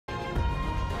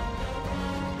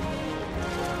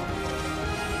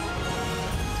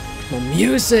The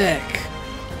music!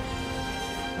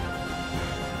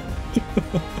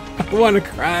 I want to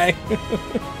cry.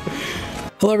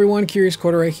 Hello everyone, Curious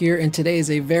Quarter right here, and today is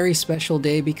a very special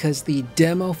day because the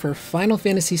demo for Final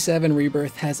Fantasy VII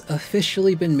Rebirth has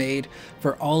officially been made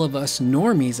for all of us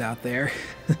normies out there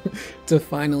to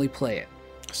finally play it.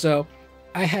 So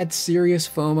I had serious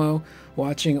FOMO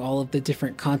watching all of the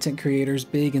different content creators,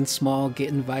 big and small, get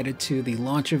invited to the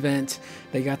launch event.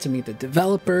 They got to meet the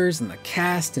developers and the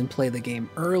cast and play the game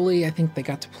early. I think they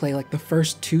got to play like the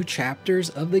first 2 chapters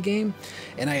of the game,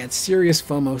 and I had serious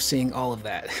FOMO seeing all of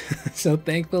that. So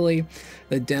thankfully,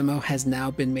 the demo has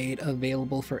now been made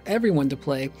available for everyone to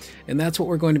play, and that's what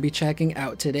we're going to be checking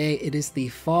out today. It is the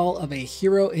Fall of a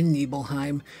Hero in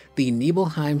Nibelheim, the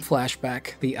Nibelheim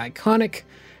flashback, the iconic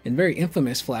and very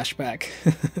infamous flashback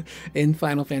in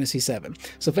Final Fantasy VII.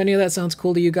 So if any of that sounds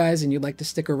cool to you guys and you'd like to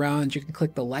stick around, you can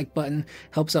click the like button,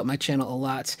 helps out my channel a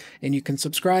lot, and you can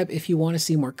subscribe if you want to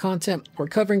see more content. We're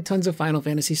covering tons of Final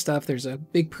Fantasy stuff. There's a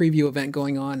big preview event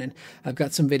going on, and I've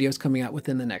got some videos coming out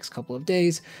within the next couple of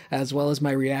days, as well as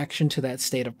my reaction to that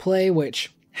State of Play,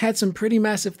 which had some pretty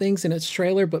massive things in its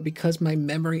trailer, but because my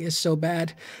memory is so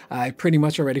bad, I pretty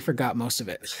much already forgot most of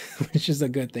it, which is a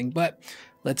good thing. But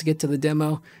let's get to the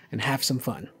demo and have some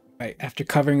fun. Right, after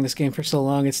covering this game for so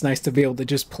long, it's nice to be able to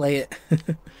just play it.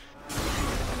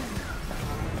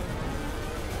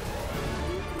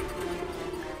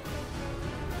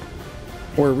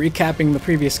 We're recapping the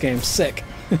previous game. Sick.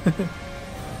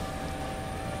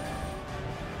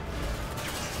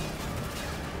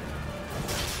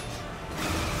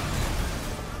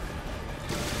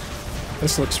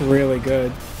 This looks really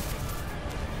good.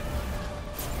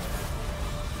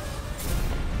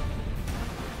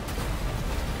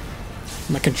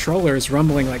 My controller is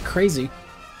rumbling like crazy.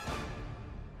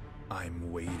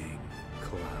 I'm waiting,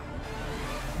 Cloud.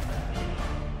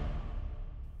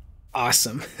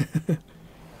 Awesome.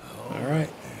 All right.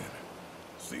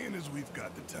 Seeing as we've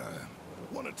got the time,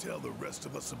 want to tell the rest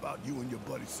of us about you and your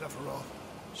buddy Sephiroth?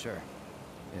 Sure.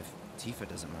 If Tifa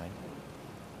doesn't mind.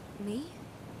 Me?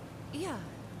 Yeah,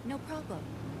 no problem.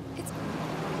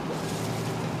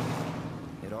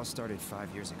 It all started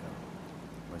 5 years ago.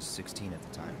 I was 16 at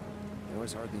the time. There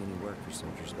was hardly any work for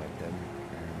soldiers back then,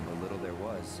 and what little there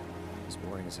was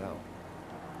boring as hell.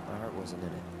 My heart wasn't in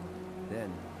it. Then,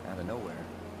 out of nowhere,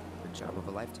 the job of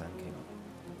a lifetime came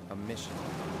up. A mission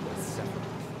with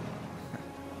Sephiroth.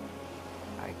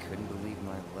 I couldn't believe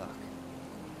my luck.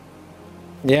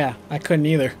 Yeah, I couldn't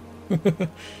either.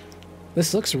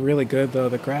 This looks really good though.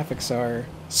 The graphics are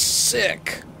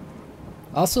sick.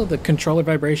 Also, the controller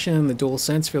vibration and the dual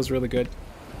sense feels really good.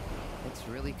 It's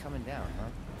really coming down, huh?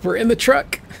 We're in the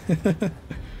truck. Hey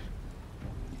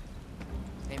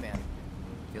man,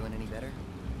 feeling any better?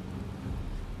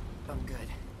 I'm good.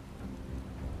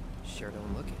 Sure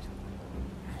don't look it.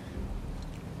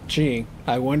 Gee,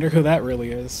 I wonder who that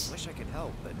really is. Wish I could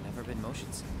help, but never been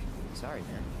motion sick. Sorry,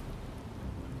 man.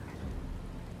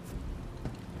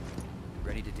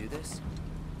 Ready to do this?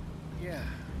 Yeah,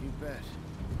 you bet.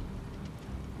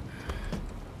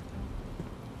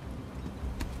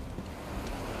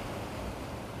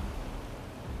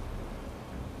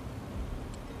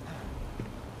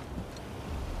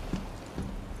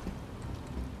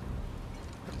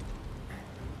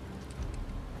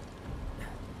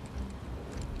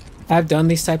 I've done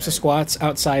these types of squats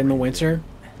outside in the winter,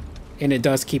 and it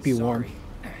does keep you warm.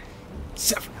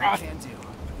 Sephiroth. Can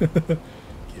do.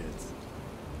 Kids.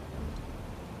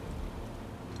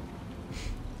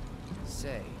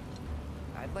 Say,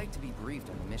 I'd like to be briefed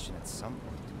on the mission at some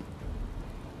point.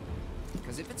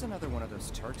 Because if it's another one of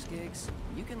those Turks gigs,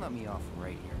 you can let me off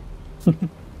right here.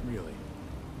 Really?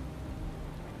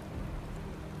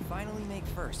 Finally make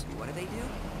first. What do?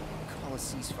 Call a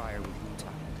ceasefire with Utah.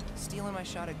 Stealing my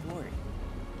shot at glory.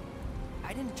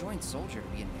 I didn't join Soldier to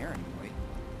be an errand boy.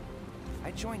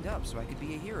 I joined up so I could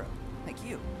be a hero, like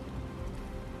you.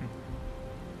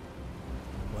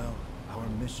 Well, our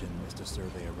mission is to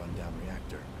survey a rundown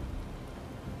reactor.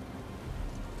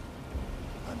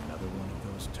 Another one of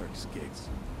those Turks gigs.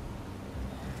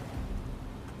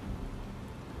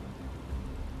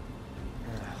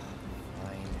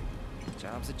 Fine.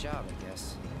 Job's a job, I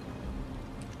guess.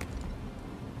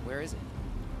 Where is it?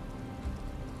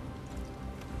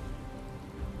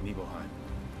 Nibelheim.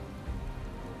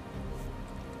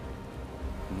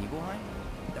 Nibelheim?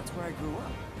 That's where I grew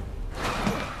up.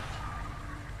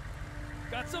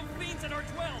 Got some fiends at our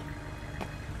 12!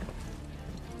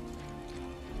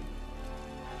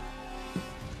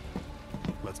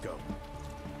 Let's go.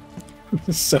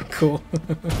 So cool.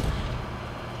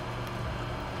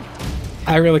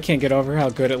 I really can't get over how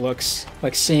good it looks,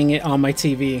 like seeing it on my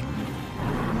TV.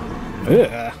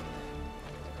 Ugh.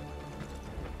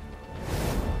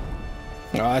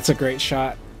 Oh, that's a great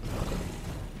shot.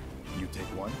 You take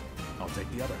one, I'll take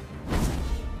the other.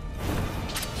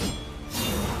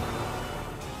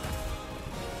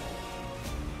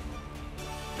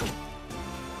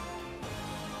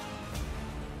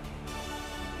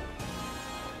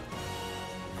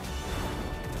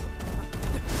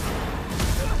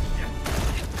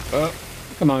 Oh,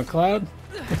 come on, Cloud.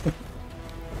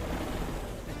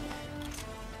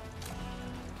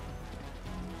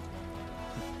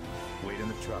 Wait in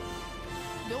the truck.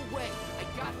 No way! I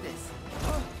got this!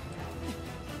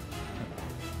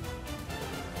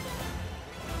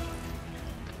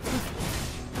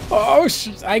 Oh,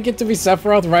 I get to be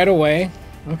Sephiroth right away.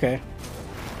 Okay.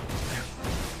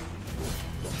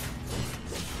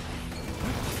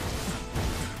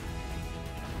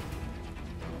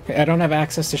 Okay, I don't have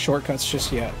access to shortcuts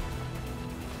just yet.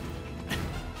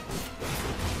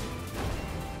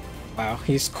 Wow,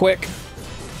 he's quick.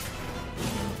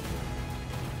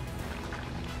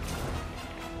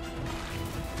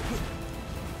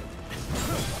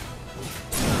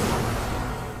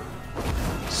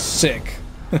 Sick.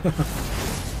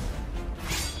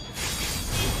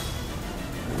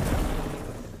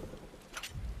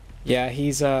 Yeah,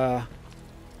 he's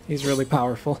really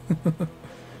powerful.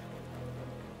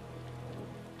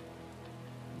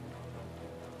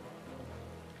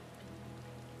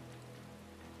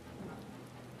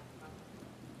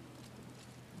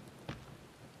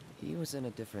 He was in a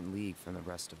different league from the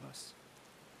rest of us.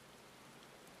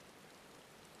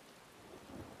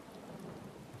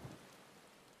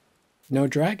 No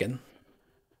dragon.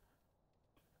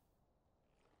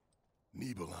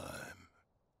 Nibelheim.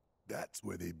 That's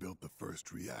where they built the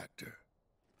first reactor.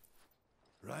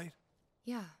 Right?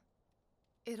 Yeah.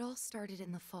 It all started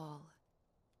in the fall.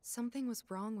 Something was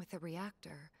wrong with the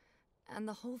reactor, and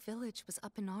the whole village was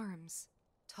up in arms.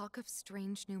 Talk of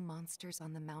strange new monsters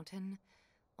on the mountain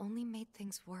only made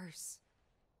things worse.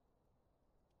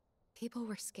 People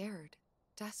were scared,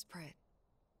 desperate.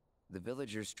 The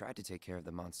villagers tried to take care of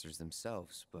the monsters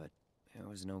themselves, but it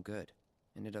was no good.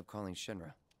 Ended up calling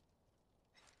Shinra.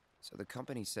 So the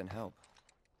company sent help.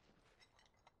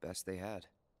 Best they had.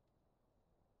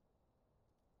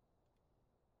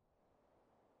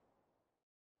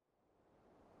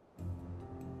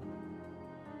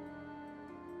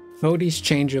 Modhi's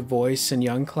change of voice in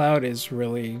Young Cloud is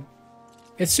really...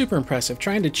 It's super impressive.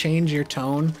 Trying to change your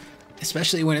tone,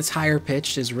 especially when it's higher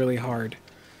pitched, is really hard.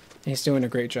 And he's doing a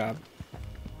great job.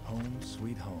 Home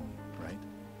sweet home, right?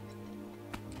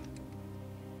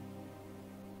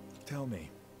 Tell me,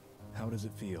 how does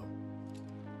it feel?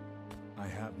 I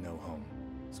have no home,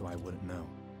 so I wouldn't know.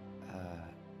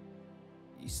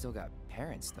 You still got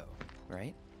parents though,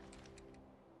 right?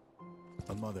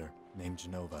 A mother named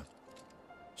Genova.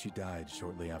 She died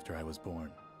shortly after I was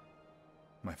born.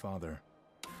 My father...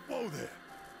 Whoa there!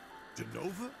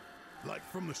 Genova? Like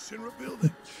from the Shinra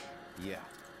building? Yeah.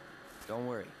 Don't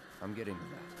worry, I'm getting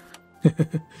to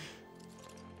that.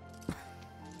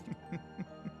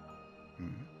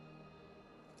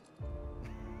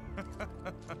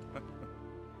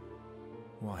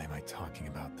 Why am I talking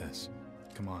about this?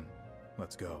 Come on,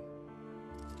 let's go.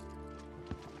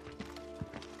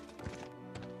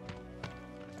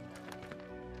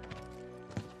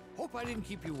 Hope I didn't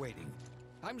keep you waiting.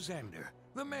 I'm Xander,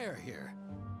 the mayor here.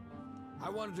 I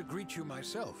wanted to greet you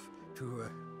myself, to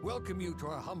welcome you to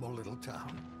our humble little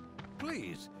town.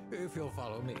 Please, if you'll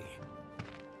follow me.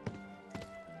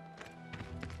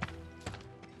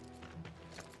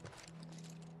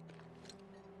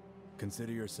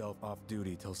 Consider yourself off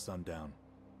duty till sundown.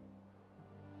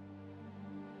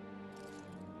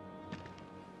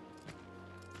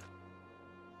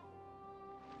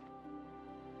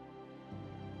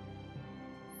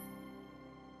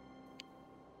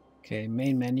 Okay,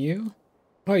 main menu.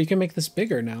 Oh, you can make this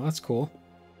bigger now. That's cool.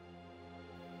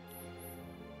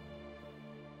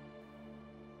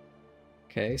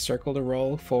 Okay, circle to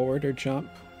roll, forward or jump.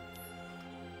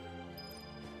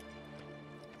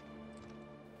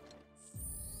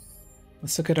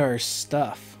 Let's look at our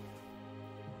stuff.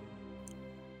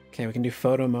 Okay, we can do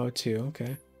photo mode too.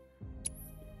 Okay.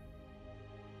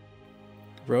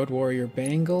 Road Warrior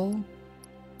Bangle.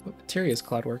 What materia is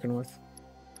Cloud working with?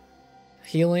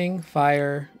 Healing,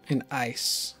 fire, and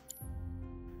ice.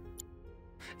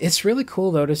 It's really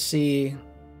cool though to see,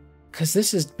 because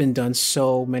this has been done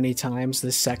so many times,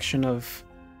 this section of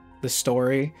the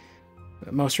story,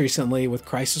 most recently with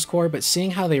Crisis Core, but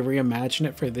seeing how they reimagine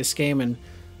it for this game and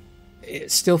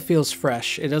it still feels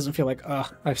fresh. It doesn't feel like, oh,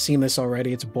 I've seen this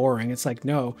already, it's boring. It's like,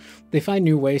 no, they find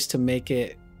new ways to make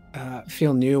it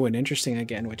feel new and interesting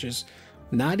again, which is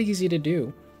not easy to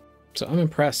do. So I'm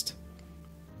impressed.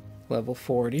 Level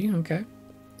 40, okay.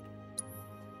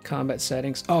 Combat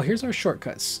settings. Oh, here's our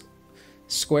shortcuts.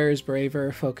 Square is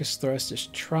braver, focus thrust is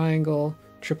triangle,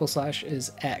 triple slash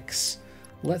is X.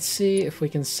 Let's see if we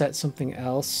can set something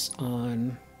else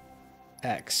on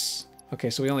X. Okay,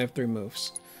 so we only have 3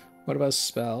 moves. What about a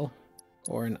spell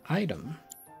or an item?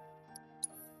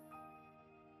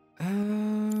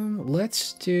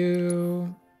 Let's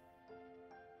do...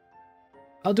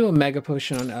 I'll do a Mega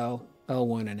Potion on L,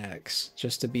 L1 and X,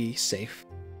 just to be safe.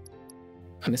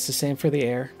 And it's the same for the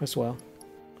air as well.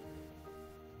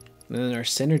 And then our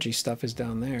synergy stuff is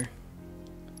down there.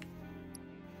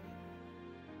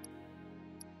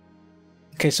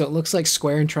 Okay, so it looks like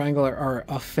square and triangle are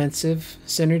offensive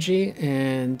synergy,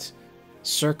 and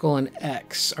circle and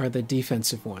X are the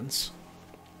defensive ones.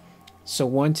 So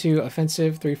 1, 2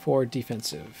 offensive, 3, 4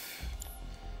 defensive.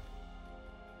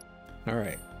 All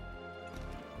right.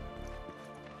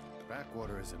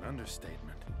 Backwater is an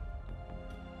understatement.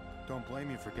 Don't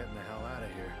blame you for getting the hell out of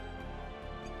here.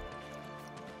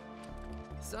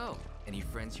 So, any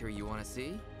friends here you want to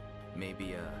see?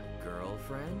 Maybe a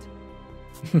girlfriend?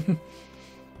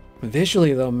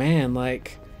 Visually though, man,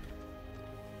 like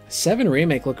 7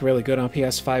 Remake looked really good on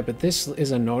PS5, but this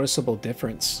is a noticeable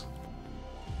difference.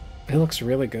 It looks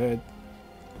really good.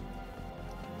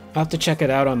 I'll have to check it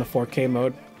out on the 4K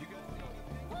mode.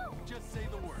 Just say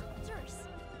the word.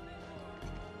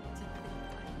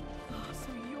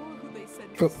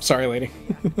 Oh, sorry, lady.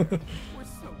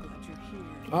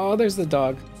 Oh, there's the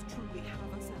dog.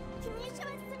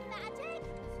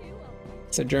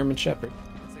 It's a German Shepherd.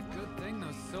 It's a good thing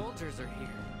those soldiers are here.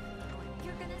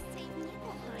 You're gonna save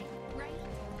Nibelheim, right?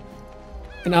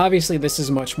 And obviously this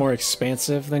is much more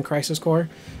expansive than Crisis Core.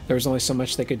 There was only so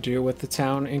much they could do with the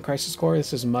town in Crisis Core.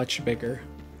 This is much bigger.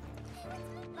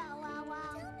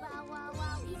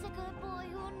 He's a good boy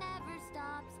who never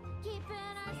stops, keeping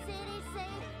our city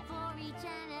safe for each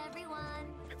and everyone.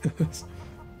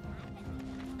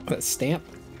 That stamp.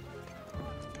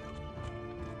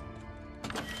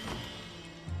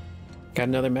 Got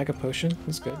another Mega Potion.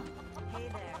 That's good. Hey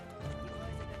there. You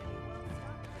boys are gonna be stop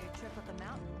for your trip up the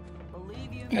mountain.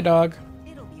 Believe you Hey, me, dog.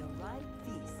 it'll be a right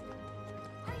feast.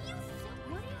 Are you so...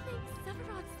 What do you think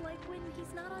Sephiroth's like when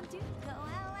he's not on duty? Go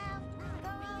out,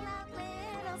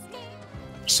 little skin.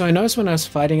 So I noticed when I was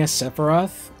fighting as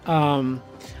Sephiroth,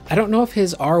 I don't know if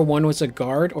his R1 was a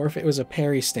guard or if it was a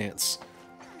parry stance.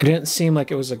 It didn't seem like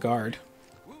it was a guard.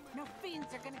 No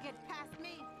fiends are gonna get past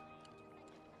me.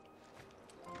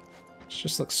 It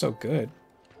just looks so good.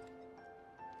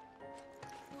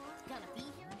 Gonna be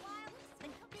here a while.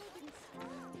 And how big and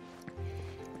strong.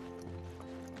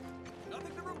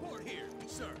 Nothing to report here,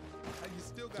 sir. And you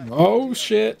still got Oh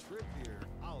shit. trip here.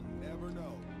 I'll never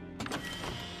know.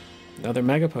 Another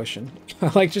Mega Potion.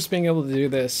 I like just being able to do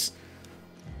this.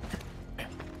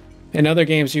 In other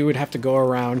games you would have to go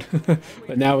around,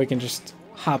 but now we can just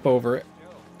hop over it.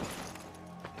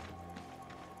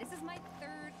 This is my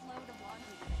 3rd load of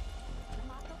laundry.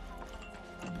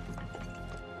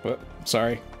 Whoop,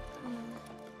 sorry.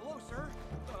 Hello, sir.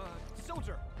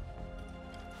 Soldier.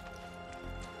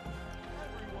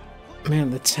 Man,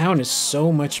 the town is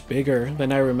so much bigger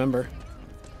than I remember.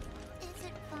 Is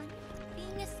it fun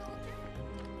being a soldier?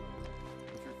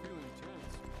 If you're feeling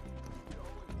tense, you can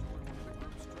always join one of the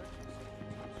group stretches.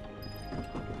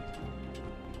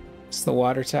 It's the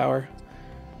water tower.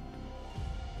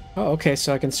 Oh, okay,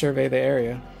 so I can survey the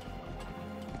area.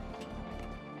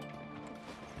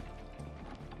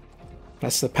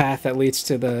 That's the path that leads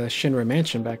to the Shinra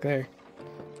mansion back there.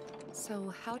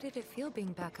 So, how did it feel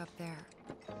being back up there?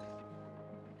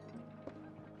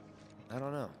 I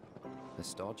don't know.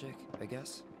 Nostalgic, I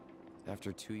guess?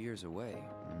 After 2 years away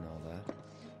and all that.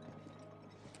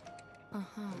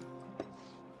 Uh-huh.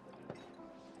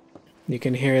 You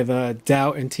can hear the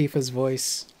doubt in Tifa's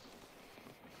voice.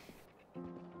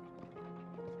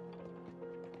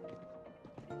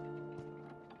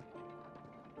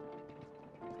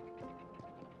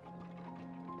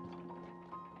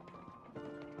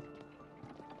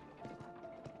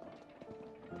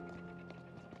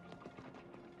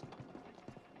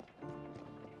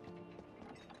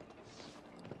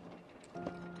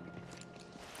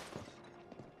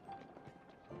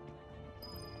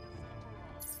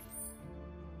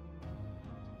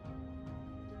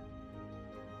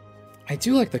 I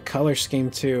do like the color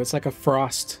scheme too. It's like a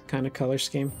Frost kind of color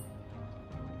scheme.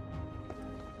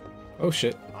 Oh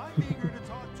shit. I'm eager to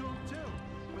talk to him too,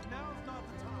 but now's not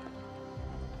the time.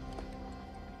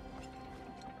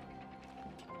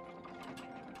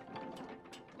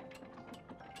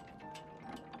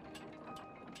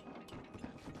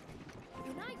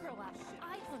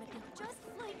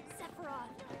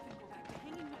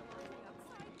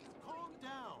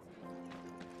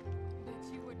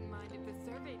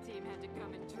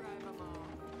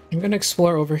 I'm gonna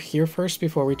explore over here first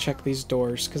before we check these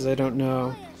doors, because I don't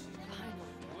know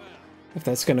if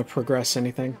that's gonna progress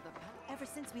anything. Ever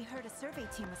since we heard a survey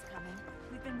team was coming,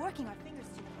 we've been working our fingers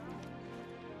to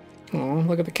the bone. Oh,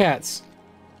 look at the cats.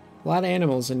 A lot of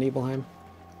animals in Nibelheim.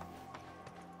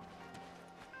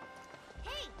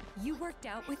 Hey, you worked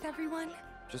out with everyone?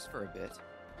 Just for a bit.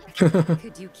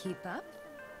 Could you keep up?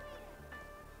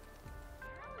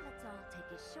 Now let's all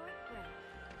take a short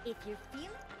break. If you're feeling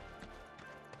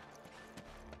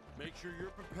Make sure you're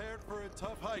prepared for a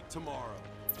tough hike tomorrow.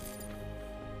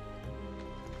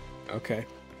 Okay.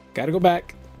 Gotta go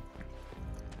back.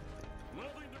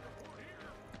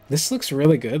 This looks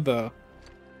really good, though.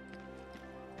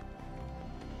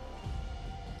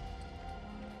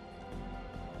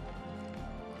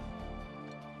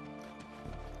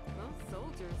 Most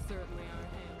soldiers certainly are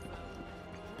handsome.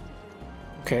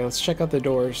 Okay, let's check out the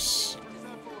doors.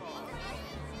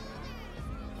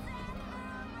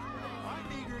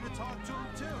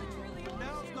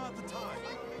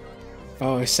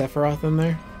 Oh, is Sephiroth in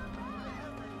there?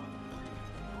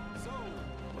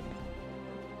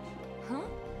 Huh?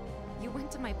 You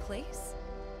went to my place?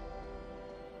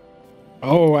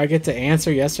 Oh, I get to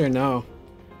answer yes or no.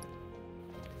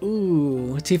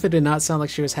 Ooh, Tifa did not sound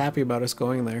like she was happy about us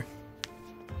going there.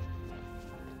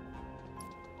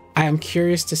 I am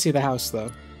curious to see the house,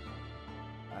 though.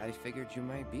 I figured you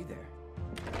might be there.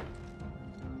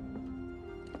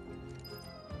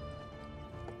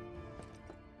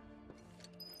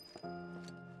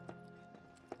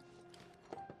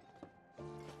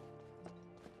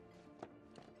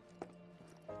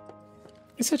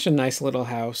 It's such a nice little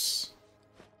house.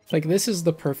 Like, this is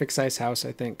the perfect size house,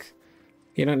 I think.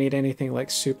 You don't need anything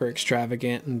like super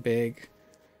extravagant and big.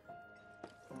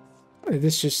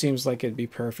 This just seems like it'd be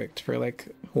perfect for like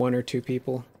 1 or 2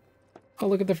 people. Oh,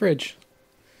 look at the fridge.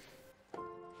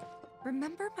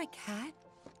 Remember my cat?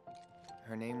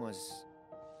 Her name was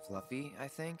Fluffy, I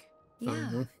think?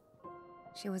 Yeah.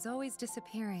 She was always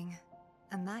disappearing,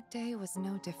 and that day was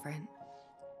no different.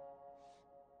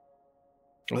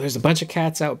 Well, there's a bunch of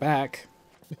cats out back.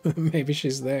 Maybe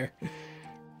she's there.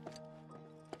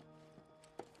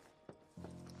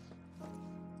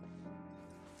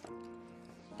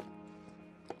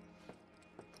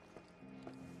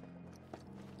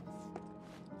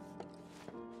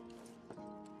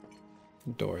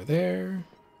 Door there.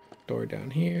 Door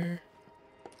down here.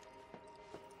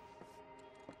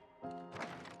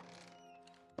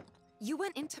 You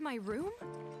went into my room?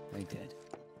 I did.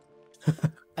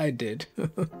 I did.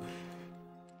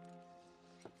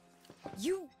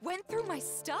 You went through my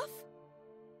stuff?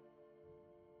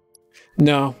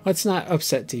 No, let's not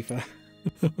upset Tifa.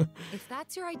 If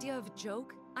that's your idea of a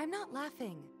joke, I'm not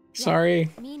laughing. Sorry.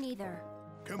 me neither.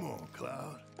 Come on,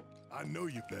 Cloud. I know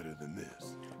you better than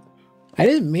this. I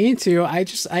didn't mean to. I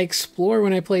explore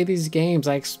when I play these games.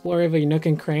 I explore every nook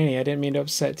and cranny. I didn't mean to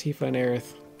upset Tifa and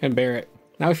Aerith and Barrett.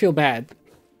 Now I feel bad.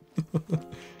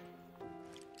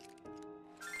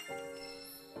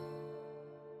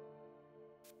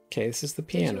 Okay, this is the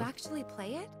piano. Did you actually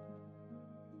play it?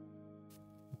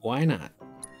 Why not?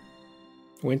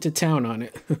 Went to town on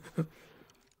it.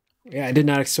 Yeah, I did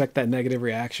not expect that negative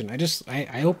reaction.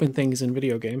 I open things in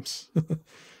video games.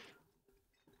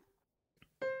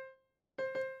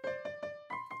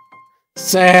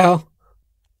 Sail!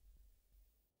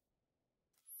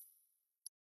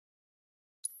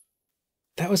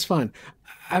 That was fun.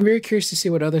 I'm very curious to see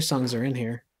what other songs are in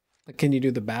here. Like, can you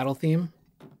do the battle theme?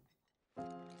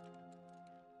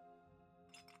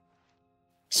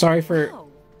 Sorry for... Wow.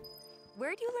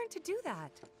 Where'd you learn to do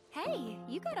that? Hey,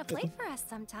 you gotta play for us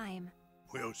sometime.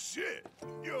 Well, shit.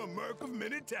 You're a merc of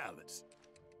many talents.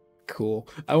 Cool.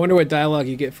 I wonder what dialogue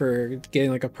you get for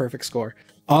getting like a perfect score.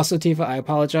 Also, Tifa, I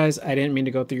apologize. I didn't mean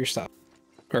to go through your stuff.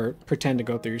 Or pretend to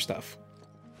go through your stuff.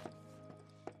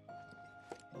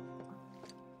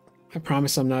 I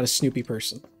promise I'm not a snoopy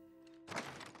person.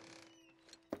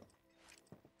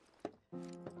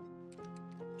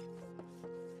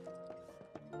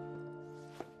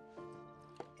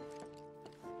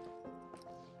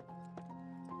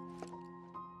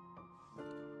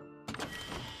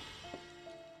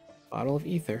 Bottle of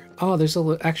ether. Oh, there's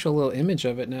a actual little image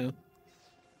of it now.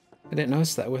 I didn't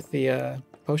notice that with the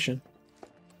potion.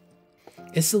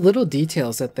 It's the little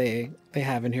details that they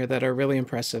have in here that are really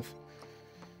impressive.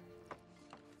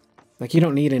 Like, you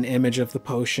don't need an image of the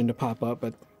potion to pop up,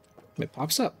 but it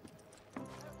pops up.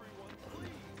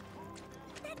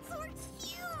 That sword's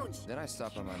huge! Then I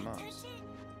stopped by my mom's.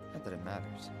 Not that it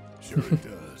matters. Sure it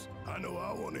does. I know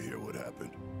I want to hear what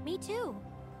happened. Me too.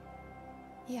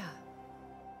 Yeah.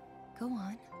 Go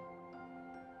on.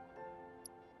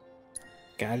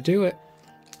 Gotta do it.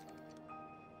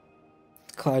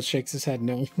 Cloud shakes his head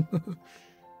no.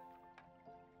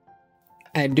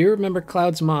 I do remember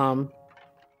Cloud's mom.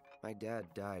 My dad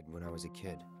died when I was a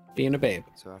kid. Being a babe.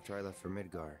 So after I left for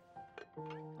Midgar,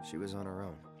 she was on her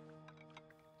own.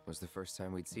 It was the first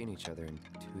time we'd seen each other in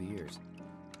 2 years.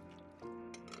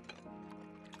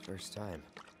 First time.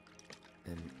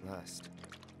 And last.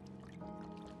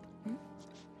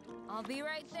 I'll be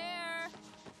right there.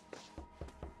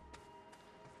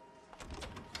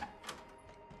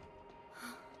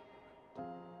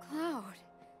 Cloud,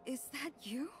 is that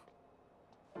you?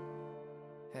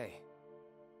 Hey.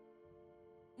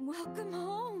 Welcome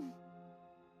home.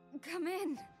 Come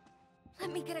in.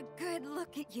 Let me get a good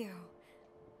look at you.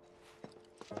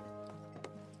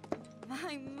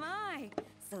 My.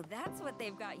 So that's what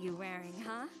they've got you wearing,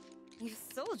 huh? You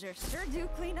soldiers sure do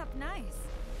clean up nice.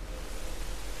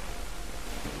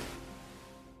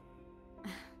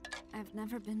 I've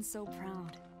never been so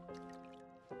proud.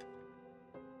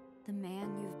 The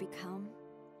man you've become.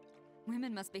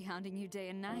 Women must be hounding you day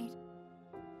and night.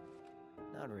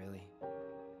 Not really.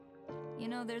 You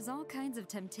know, there's all kinds of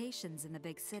temptations in the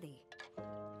big city.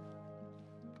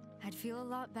 I'd feel a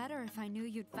lot better if I knew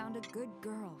you'd found a good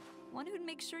girl. One who'd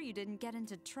make sure you didn't get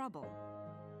into trouble.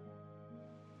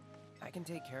 I can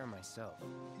take care of myself.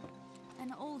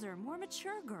 An older, more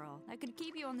mature girl that could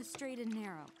keep you on the straight and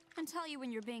narrow and tell you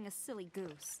when you're being a silly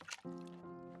goose.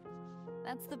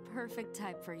 That's the perfect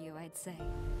type for you, I'd say.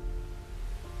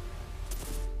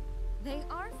 They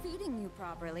are feeding you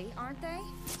properly, aren't they?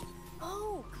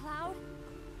 Oh, Cloud.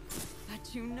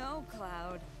 But you know,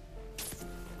 Cloud.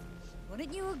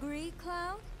 Wouldn't you agree,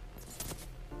 Cloud?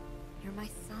 You're my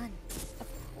son. Of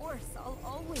course, I'll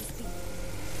always be.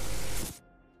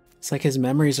 It's like his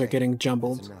memories are getting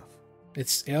jumbled.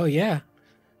 It's, oh yeah.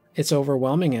 It's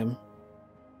overwhelming him.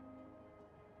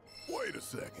 Wait a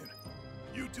second.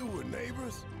 You two were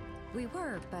neighbors? We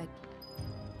were, but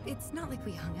it's not like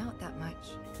we hung out that much.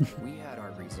 We had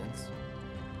our reasons.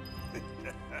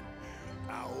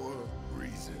 Our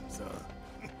reasons,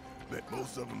 huh? Bet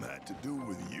most of them had to do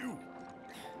with you.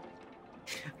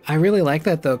 I really like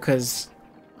that though, because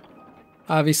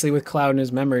obviously with Cloud and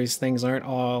his memories, things aren't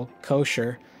all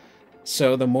kosher.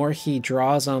 So the more he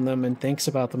draws on them and thinks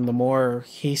about them, the more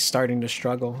he's starting to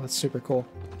struggle. That's super cool.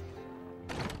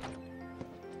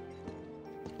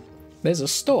 There's a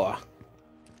store.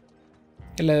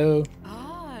 Hello.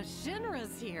 Ah,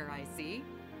 Shinra's here, I see.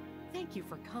 Thank you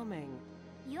for coming.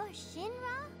 You're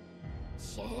Shinra?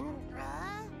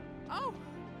 Shinra? Oh,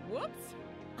 whoops.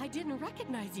 I didn't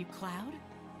recognize you, Cloud.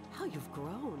 How you've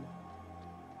grown.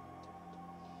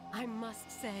 I must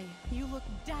say, you look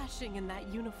dashing in that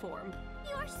uniform.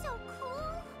 You're so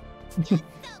cool. You're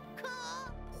so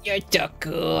cool. You're so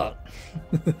cool.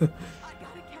 I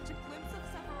gotta catch a glimpse of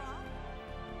Sephiroth.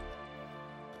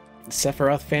 The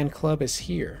Sephiroth fan club is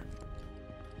here.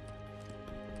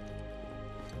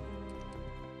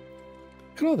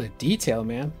 Look at all the detail,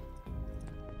 man.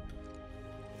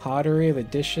 Pottery, the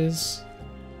dishes.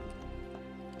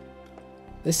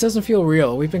 This doesn't feel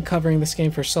real. We've been covering this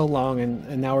game for so long,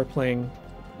 and now we're playing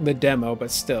the demo, but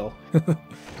still.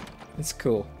 It's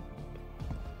cool.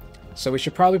 So we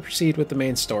should probably proceed with the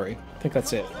main story. I think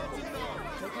that's it.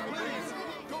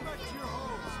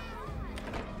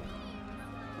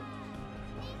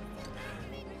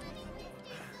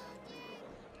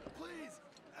 Please,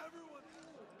 everyone,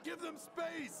 give them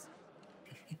space.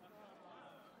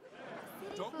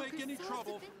 Don't make any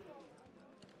trouble.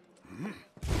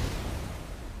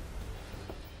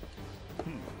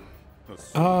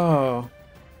 Oh.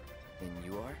 And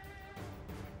you are?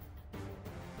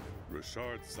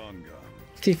 Richard Sangan.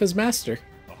 Tifa's master.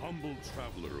 A humble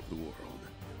traveler of the world,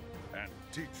 and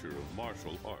teacher of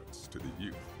martial arts to the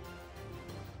youth.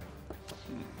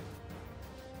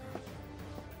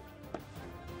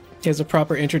 He has a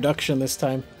proper introduction this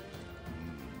time.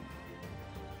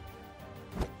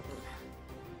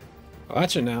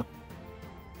 Watch it now.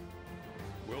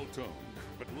 Well-toned,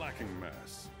 but lacking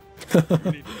mass. You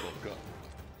need to bulk up.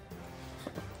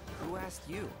 Who asked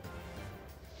you?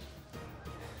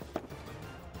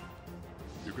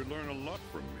 You could learn a lot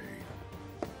from me.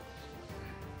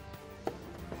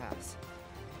 Pass.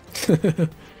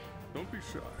 Don't be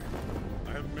shy. I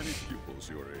have many pupils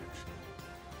your age.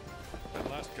 At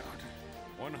last count,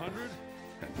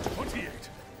 128.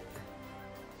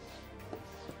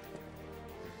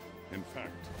 In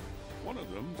fact, one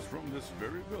of them's from this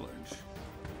very village.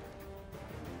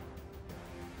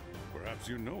 Perhaps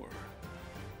you know her.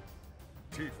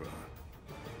 Tifa.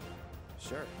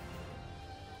 Sure.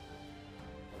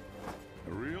 A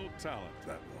real talent,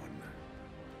 that one.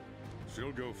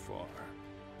 She'll go far.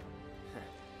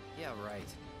 Yeah, right.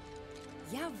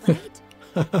 Yeah, right?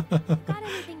 Got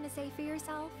anything to say for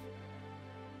yourself?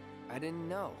 I didn't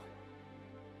know.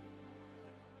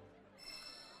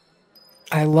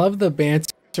 I love the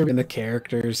banter in the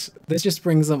characters. This just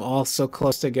brings them all so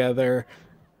close together.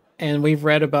 And we've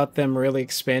read about them really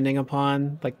expanding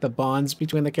upon like the bonds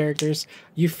between the characters.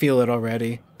 You feel it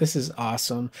already. This is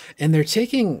awesome. And they're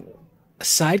taking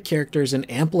side characters and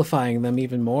amplifying them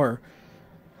even more.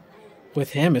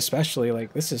 With him especially,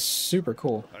 like this is super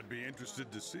cool. I'd be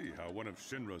interested to see how one of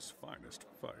Shinra's finest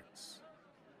fights.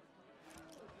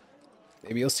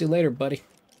 Maybe you'll see later, buddy.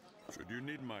 Should you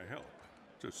need my help,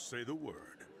 just say the word.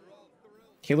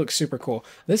 He looks super cool.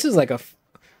 This is like a...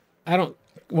 I don't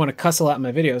want to cuss a lot in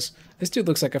my videos. This dude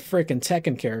looks like a freaking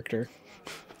Tekken character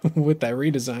with that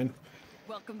redesign.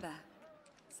 Welcome back.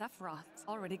 Sephiroth's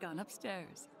already gone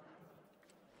upstairs.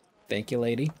 Thank you,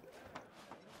 lady.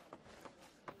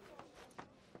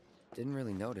 Didn't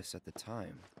really notice at the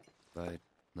time, but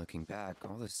looking back,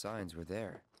 all the signs were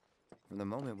there. From the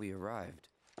moment we arrived,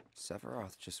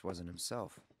 Sephiroth just wasn't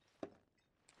himself.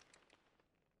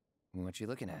 What you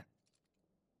looking at?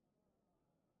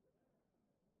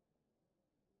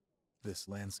 This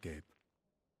landscape.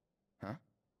 Huh?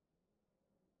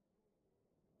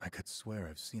 I could swear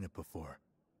I've seen it before.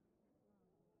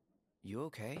 You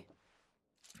okay?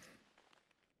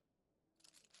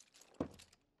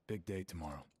 Big day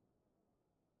tomorrow.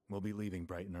 We'll be leaving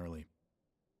bright and early.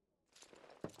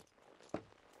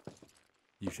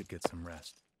 You should get some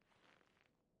rest.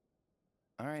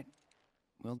 All right,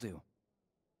 will do.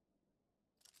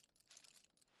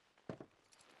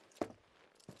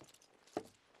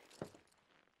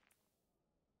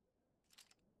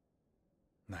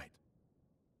 Night.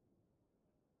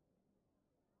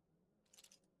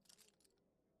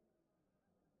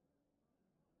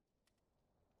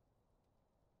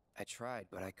 I tried,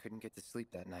 but I couldn't get to sleep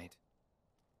that night.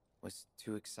 Was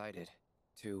too excited,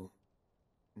 too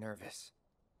nervous.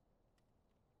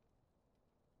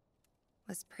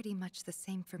 Was pretty much the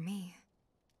same for me.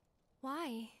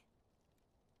 Why?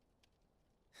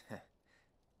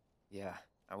 Yeah,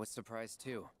 I was surprised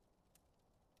too.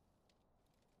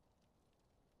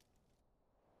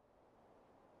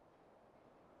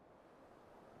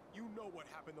 You know what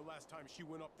happened the last time she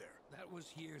went up there. That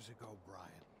was years ago, Brian.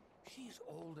 She's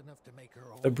old enough to make her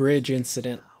own. The bridge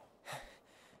incident.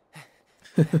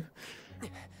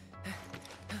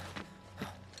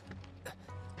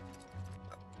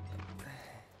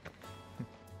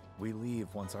 We leave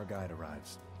once our guide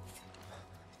arrives.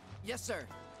 Yes, sir.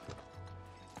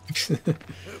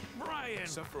 Brian!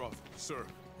 Sephiroth, sir,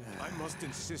 I must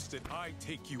insist that I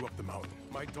take you up the mountain.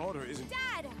 My daughter isn't...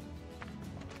 Dad!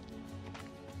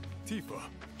 Tifa.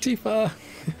 Tifa!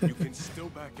 You can still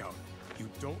back out. You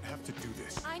don't have to do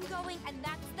this. I'm going, and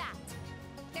that's that.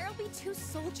 There'll be 2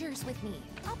 soldiers with me.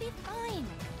 I'll be fine.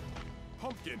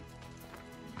 Pumpkin!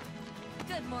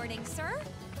 Good morning, sir.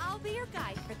 I'll be your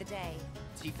guide for the day.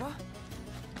 Tifa?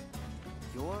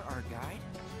 You're our guide?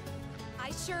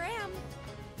 I sure am.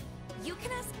 You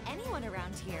can ask anyone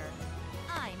around here.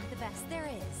 I'm the best there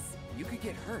is. You could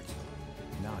get hurt.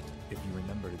 Not if you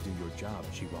remember to do your job,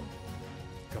 she won't.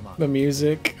 Come on. The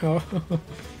music. Oh.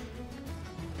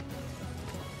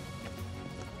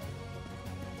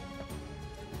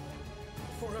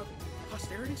 For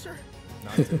posterity, sir?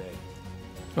 Not today.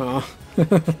 Oh. You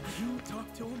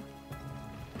talk to him?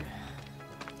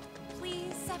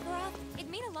 Please, Sephiroth. It'd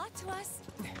mean a lot to us.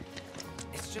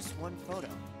 It's just one photo.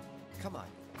 Come on,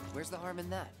 where's the harm in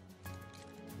that?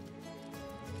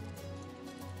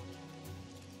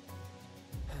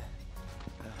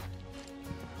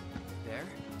 There?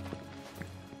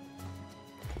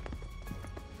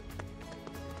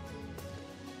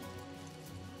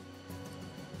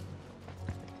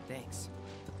 Thanks.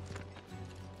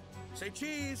 Say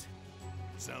cheese!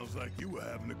 Sounds like you were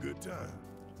having a good time.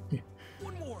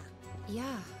 One more!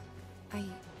 Yeah, I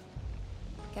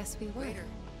guess we were. Later.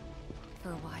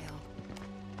 For a while.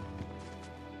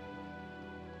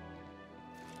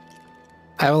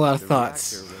 I have a lot of The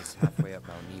thoughts. reactor was halfway up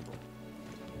Mount Evil.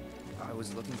 I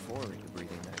was looking forward to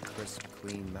breathing that crisp,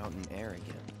 clean mountain air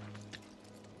again.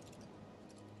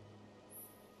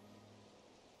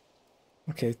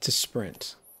 Okay, to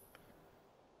sprint.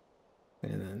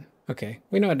 And then, okay,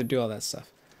 we know how to do all that stuff.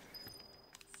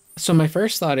 So my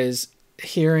first thought is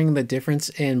hearing the difference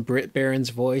in Britt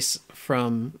Baron's voice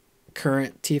from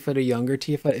current Tifa to younger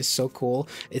Tifa is so cool.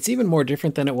 It's even more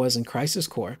different than it was in Crisis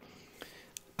Core.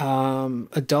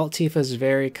 Adult Tifa is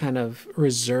very kind of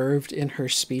reserved in her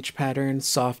speech pattern,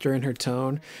 softer in her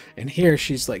tone. And here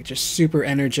she's like just super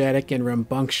energetic and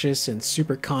rambunctious and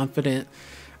super confident.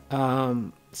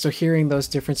 So hearing those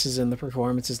differences in the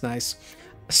performance is nice.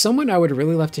 Someone I would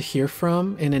really love to hear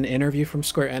from in an interview from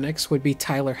Square Enix would be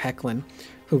Tyler Hoechlin,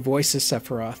 who voices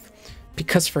Sephiroth.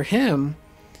 Because for him,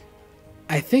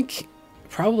 I think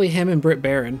probably him and Britt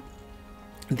Baron,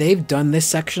 they've done this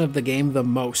section of the game the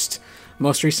most.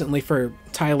 Most recently for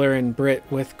Tyler and Britt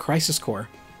with Crisis Core.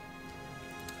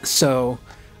 So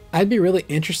I'd be really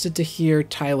interested to hear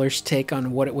Tyler's take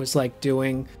on what it was like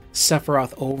doing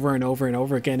Sephiroth over and over and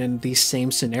over again in these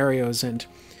same scenarios and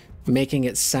making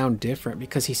it sound different,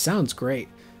 because he sounds great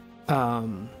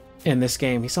in this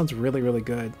game. He sounds really, really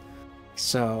good.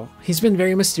 So he's been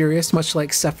very mysterious, much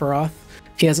like Sephiroth.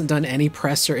 He hasn't done any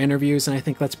press or interviews, and I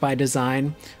think that's by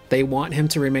design. They want him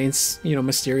to remain, you know,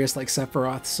 mysterious like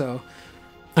Sephiroth. So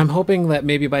I'm hoping that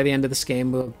maybe by the end of this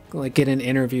game we'll like get an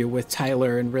interview with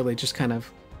Tyler and really just kind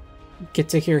of get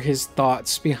to hear his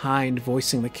thoughts behind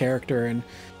voicing the character and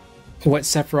what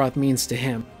Sephiroth means to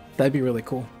him. That'd be really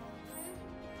cool.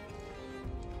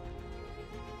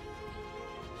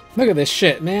 Look at this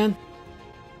shit, man.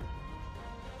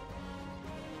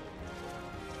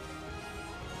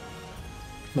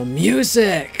 The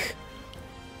music!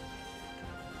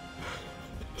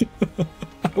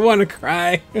 I want to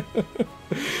cry.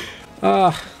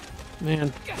 Oh,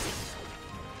 man.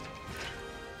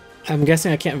 I'm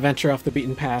guessing I can't venture off the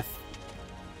beaten path.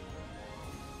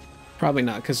 Probably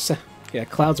not, because, yeah,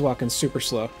 Cloud's walking super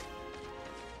slow.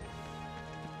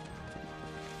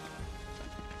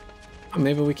 Oh,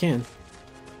 maybe we can.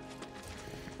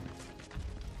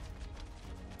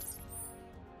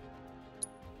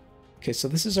 Okay, so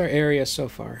this is our area so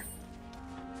far.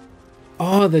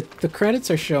 Oh, the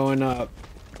credits are showing up.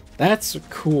 That's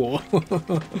cool.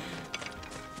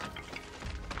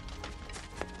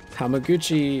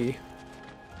 Hamaguchi.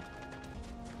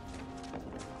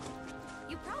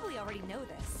 You probably already know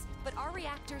this, but our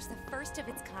reactor's the first of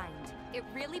its kind. It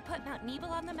really put Mount Nebel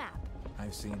on the map.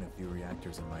 I've seen a few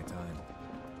reactors in my time,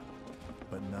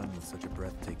 but none with such a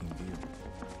breathtaking view.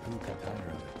 Who got tired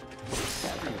of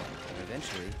it? Everyone,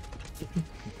 eventually.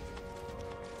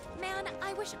 Man,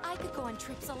 I wish I could go on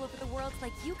trips all over the world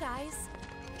like you guys.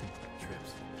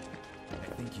 Trips. I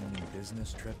think you mean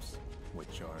business trips,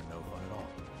 which are no fun at all.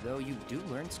 Though you do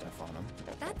learn stuff on them.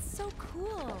 That's so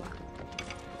cool.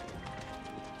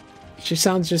 She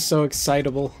sounds just so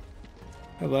excitable.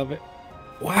 I love it.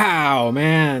 Wow,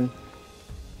 man.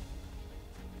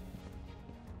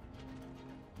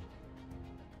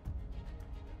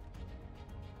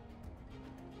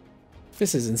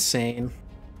 This is insane.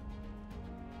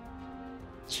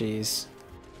 Jeez.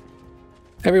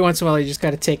 Every once in a while you just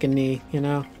gotta take a knee, you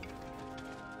know?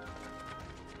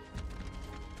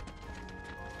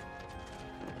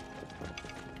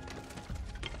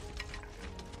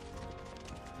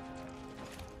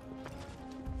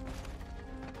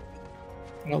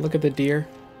 Oh, look at the deer.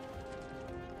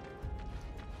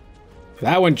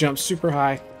 That one jumps super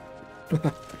high.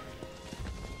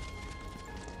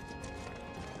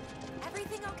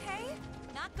 Everything okay?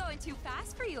 Not going too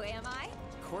fast for you, am I?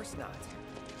 Of course not.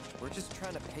 We're just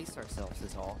trying to pace ourselves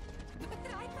is all. I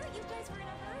thought you guys were in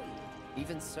a hurry.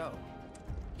 Even so,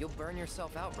 you'll burn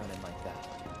yourself out running like that.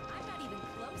 I'm not even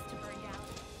close to burned out.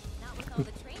 Not with all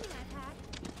the training I've had.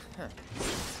 Huh.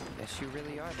 Guess you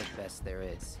really are the best there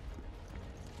is.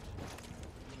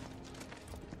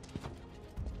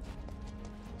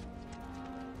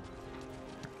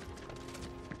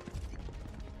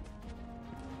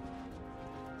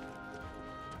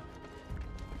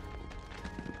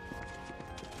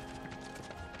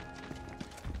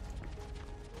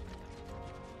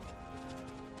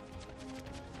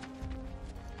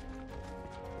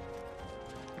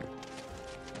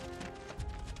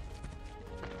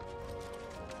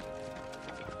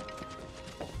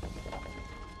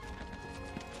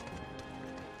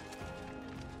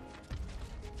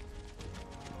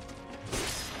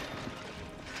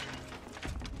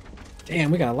 Damn,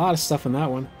 we got a lot of stuff in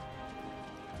that one.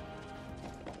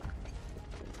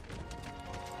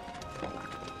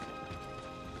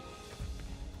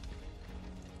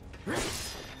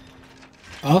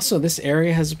 Also, this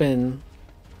area has been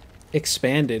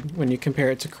expanded when you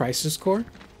compare it to Crisis Core.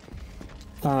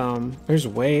 There's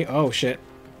way... oh shit.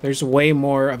 There's way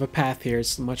more of a path here.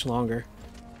 It's much longer.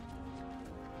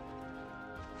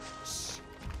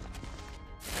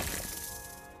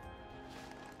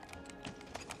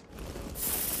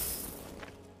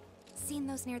 Seen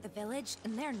those near the village,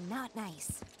 and they're not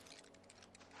nice.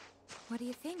 What do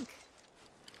you think?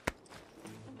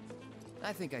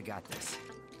 I think I got this.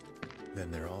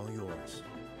 Then they're all yours.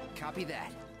 Copy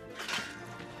that.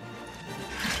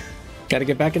 Gotta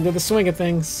get back into the swing of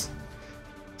things.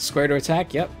 Square to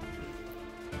attack, yep.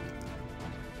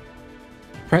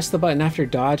 Press the button after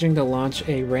dodging to launch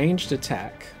a ranged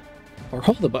attack. Or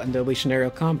hold the button to unleash an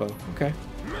aerial combo. Okay.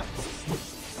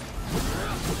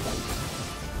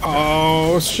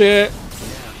 Oh, shit.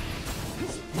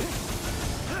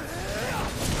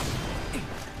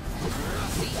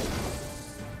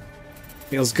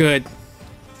 Feels good.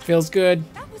 Feels good.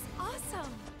 That was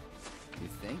awesome. You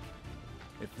think?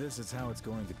 If this is how it's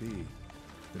going to be,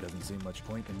 there doesn't seem much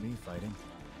point in me fighting.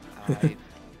 I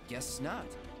guess not.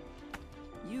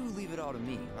 You leave it all to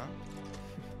me, huh?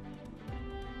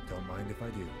 Don't mind if I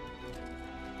do.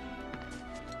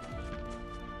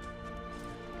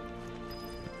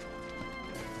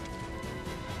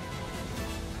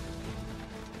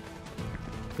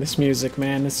 This music,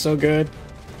 man, is so good.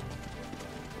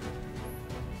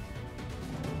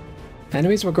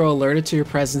 Enemies will grow alerted to your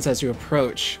presence as you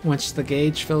approach. Once the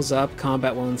gauge fills up,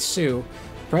 combat will ensue.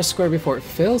 Press square before it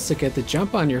fills to get the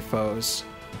jump on your foes.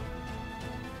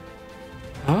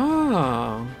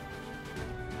 Oh.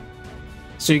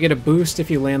 So you get a boost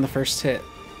if you land the first hit.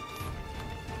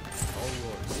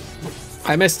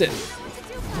 I missed it.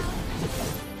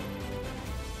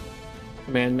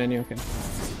 Command menu, okay.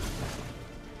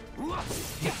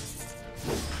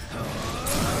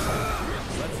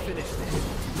 Let's finish this.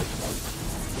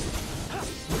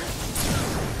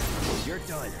 You're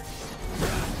done.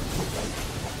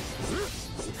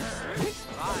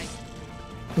 Bye.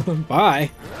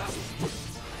 Bye.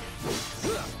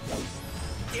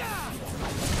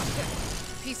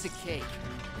 Piece of cake.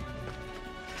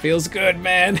 Feels good,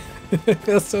 man.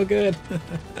 Feels so good.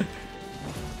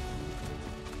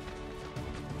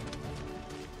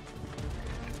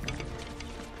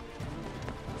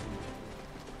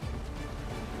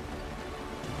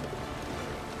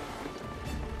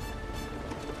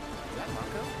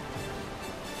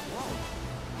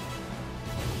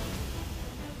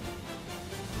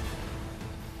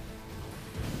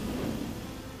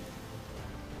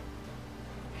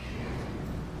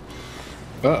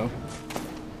 Uh-oh.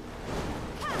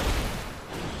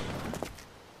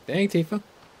 Dang, Tifa.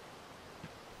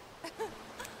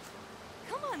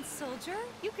 Come on, soldier.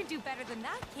 You can do better than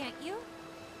that, can't you?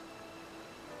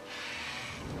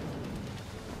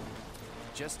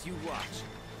 Just you watch.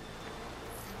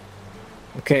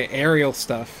 Okay, aerial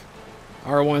stuff.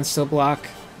 R1 still block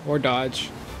or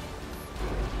dodge.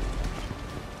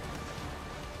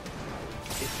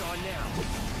 It's on now.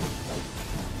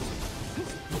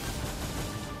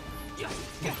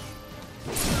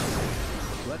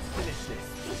 Let's finish this.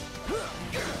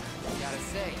 Gotta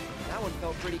say, that one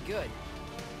felt pretty good.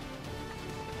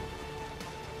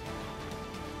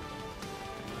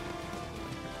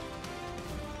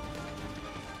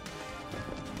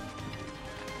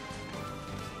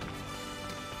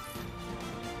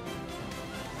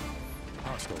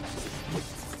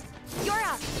 You're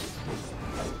up.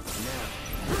 Now.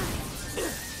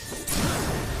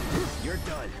 You're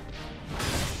done.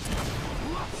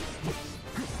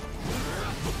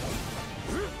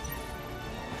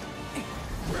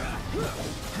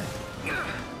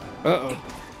 Uh-oh.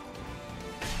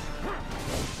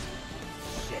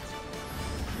 Shit.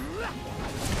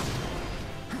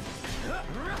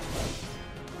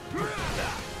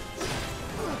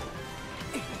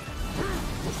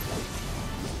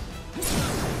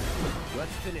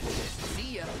 Let's finish this.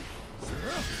 See ya.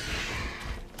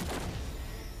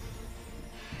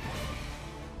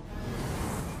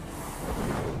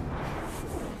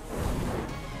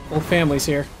 Whole family's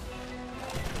here.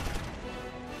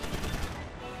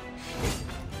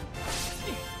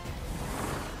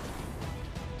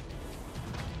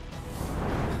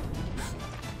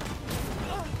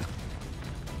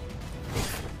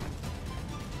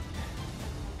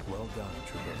 Well done,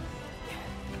 Trooper.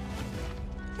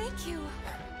 Thank you.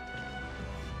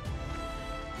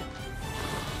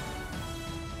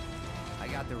 I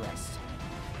got the rest.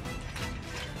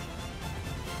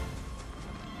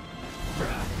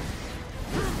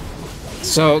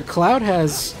 So, Cloud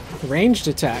has ranged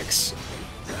attacks.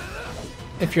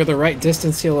 If you're the right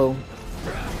distance, he'll...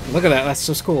 Look at that, that's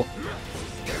just cool.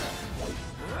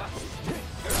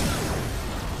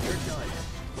 You're done.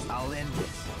 I'll end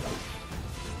this.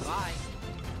 Bye.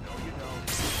 No, you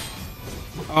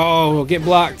don't. Oh, get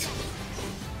blocked.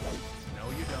 No,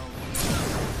 you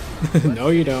don't. No,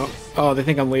 you don't. Oh, they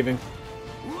think I'm leaving.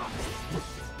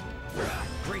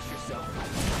 Brace yourself.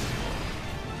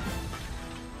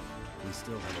 We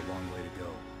still have a long way to go.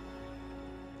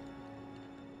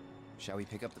 Shall we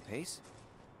pick up the pace?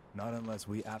 Not unless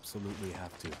we absolutely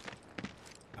have to.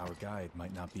 Our guide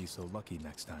might not be so lucky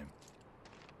next time.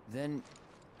 Then,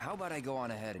 how about I go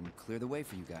on ahead and clear the way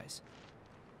for you guys?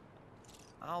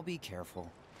 I'll be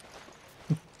careful.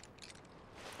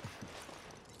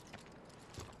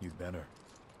 You'd better.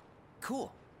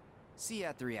 Cool. See you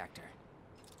at the reactor.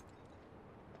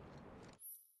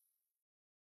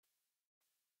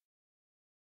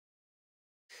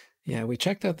 Yeah, we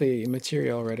checked out the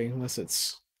material already, unless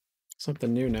it's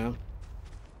something new now.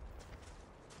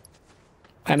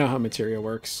 I know how material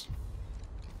works.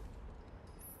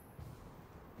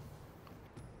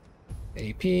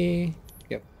 AP.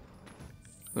 Yep.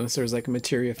 Unless there's like a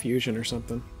materia fusion or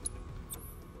something.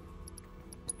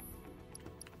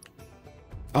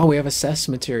 Oh, we have assess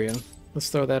materia. Let's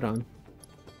throw that on.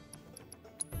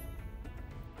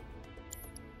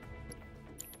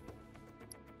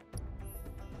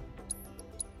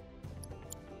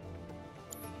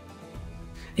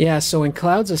 Yeah, so when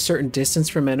Cloud's a certain distance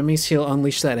from enemies, he'll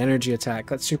unleash that energy attack.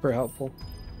 That's super helpful.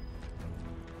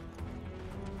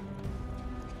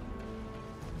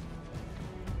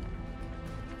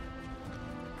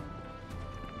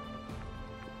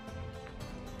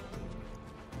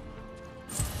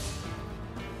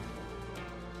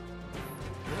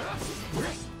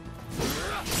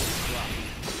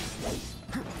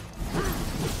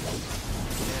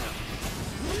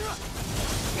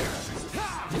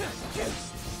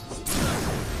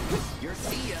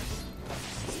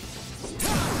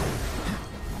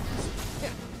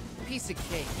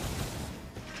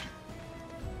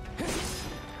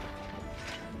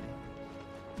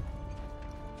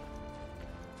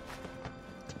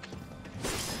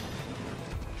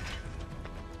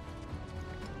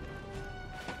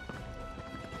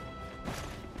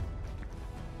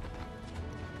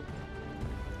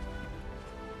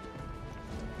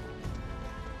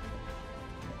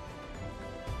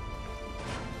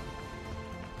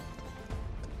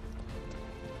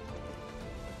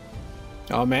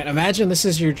 Oh man, imagine this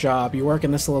is your job. You work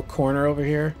in this little corner over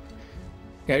here.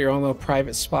 Got your own little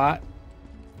private spot.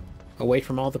 Away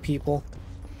from all the people.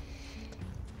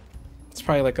 It's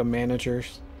probably like a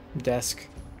manager's desk.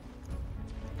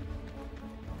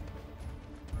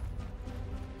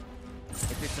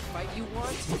 If it's a fight you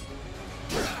want...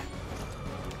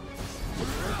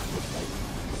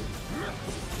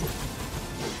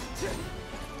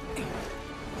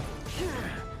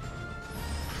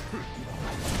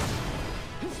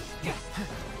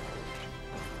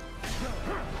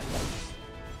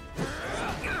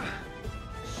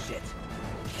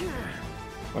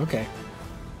 Okay.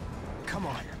 Come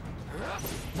on.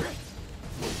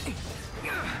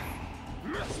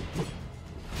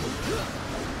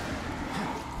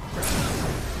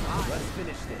 Let's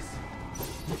finish this.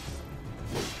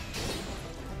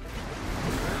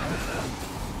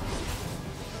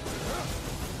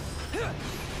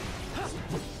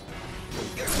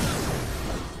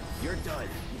 You're done.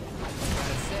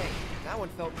 Gotta say, that one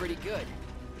felt pretty good.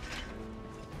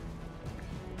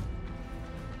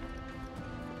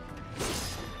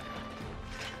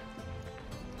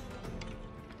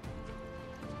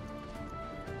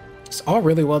 It's all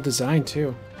really well designed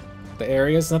too. The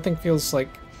areas, nothing feels like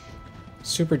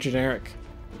super generic.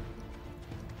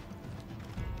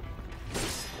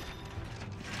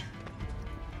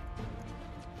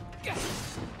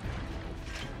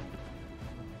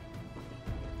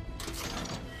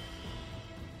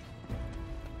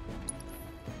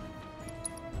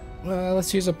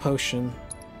 Let's use a potion.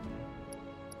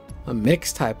 A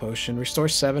mixed type potion.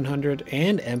 Restores 700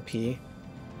 and MP.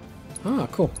 Ah,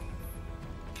 cool.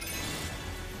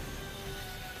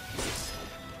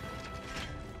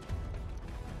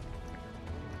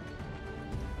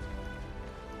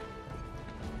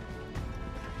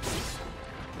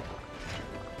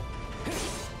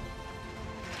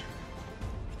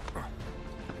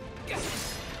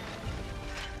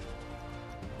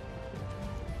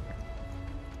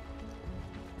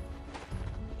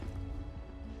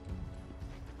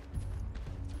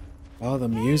 Oh, the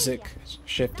music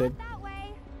shifted.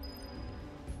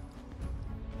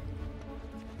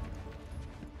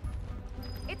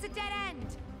 It's a dead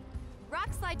end.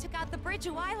 Rockslide took out the bridge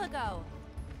a while ago.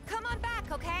 Come on back,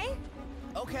 okay?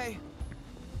 Okay.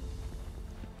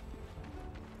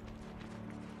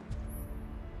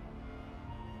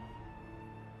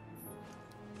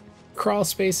 Crawl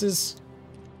spaces.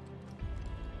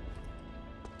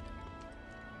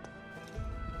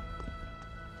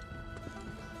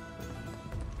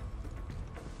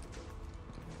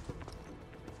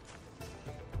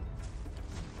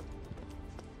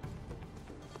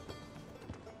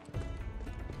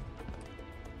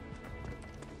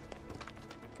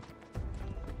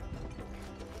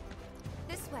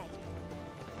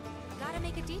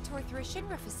 Through a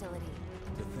Shinra facility.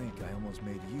 To think I almost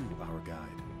made you our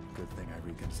guide. Good thing I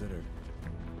reconsidered.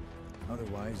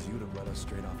 Otherwise, you'd have led us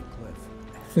straight off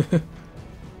a cliff.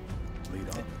 Lead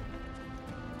on.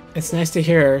 It's nice to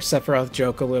hear Sephiroth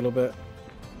joke a little bit.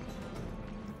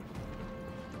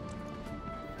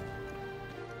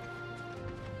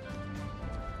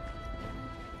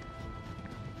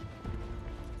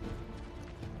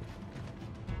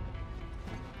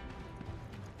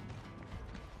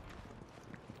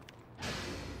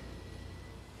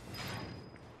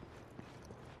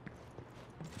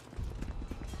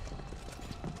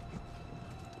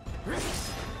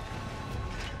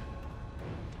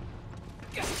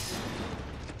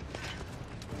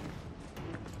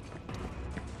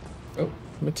 Oh,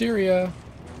 materia.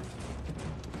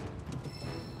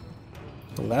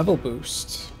 Level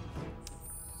boost.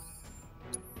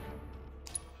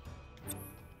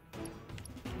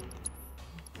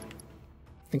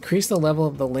 Increase the level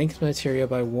of the linked materia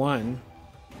by 1.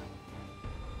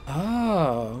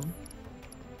 Oh.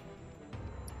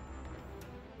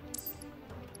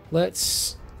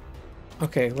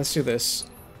 Okay, let's do this.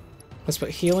 Let's put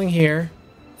healing here.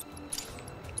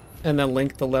 And then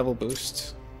link the level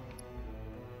boost.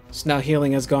 So now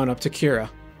healing has gone up to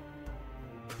Cura.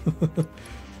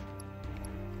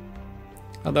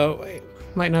 Although, it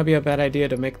might not be a bad idea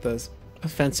to make the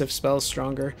offensive spells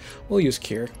stronger. We'll use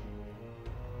Cure.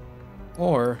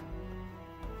 Or...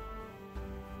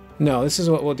 no, this is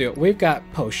what we'll do. We've got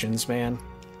potions, man.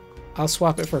 I'll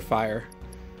swap it for fire.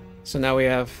 So now we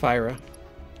have Fyra.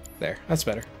 There, that's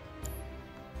better.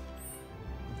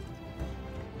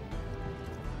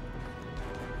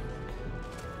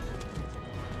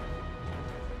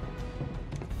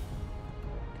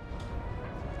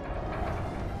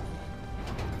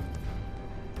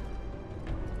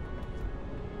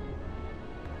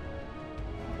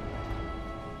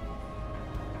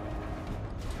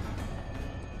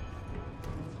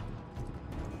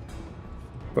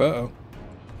 Uh-oh.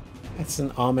 That's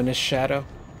an ominous shadow.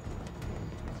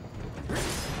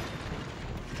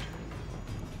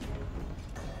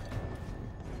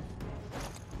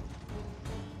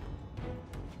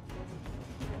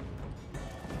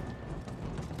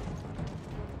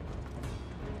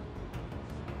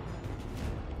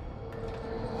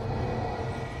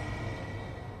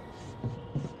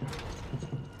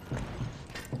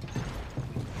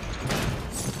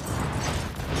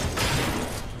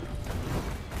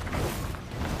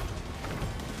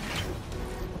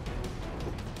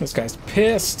 This guy's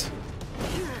pissed.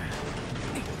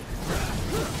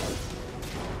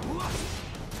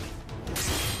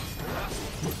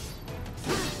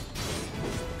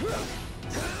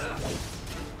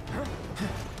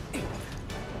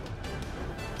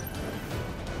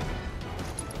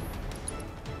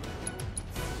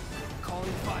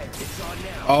 Calling fire. It's on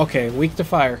now. Okay, weak to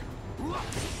fire.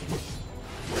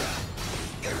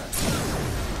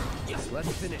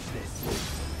 Let's finish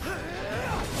this.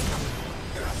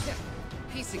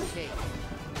 Piece of cake.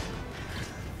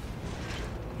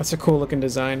 That's a cool looking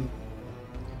design.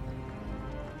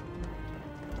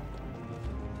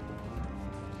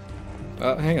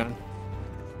 Oh, hang on.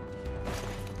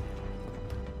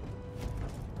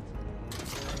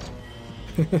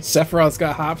 Sephiroth's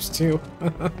got hops too.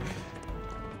 The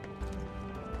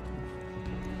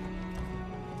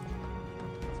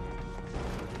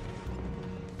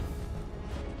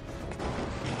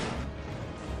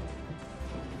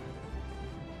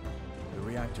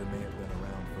reactor may have been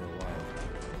around for a while,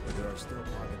 but there are still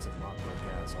pockets of Mako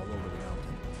gas all over the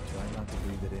mountain. Try not to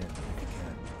breathe it in if you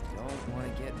can. Don't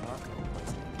want to get Mako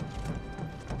poisoning.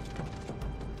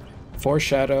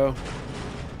 Foreshadow.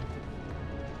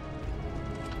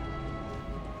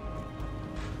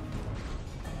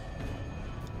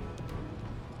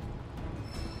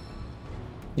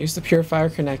 Use the purifier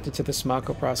connected to this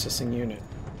Mako processing unit.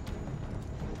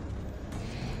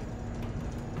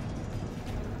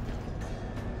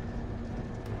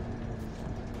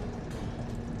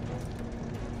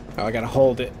 Oh, I gotta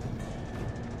hold it.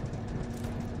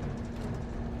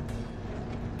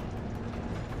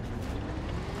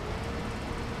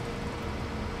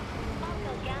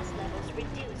 Mako gas levels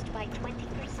reduced by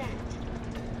 20%.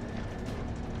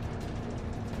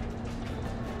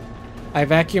 I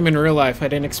vacuum in real life. I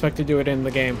didn't expect to do it in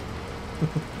the game.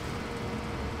 Mako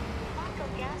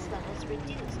gas levels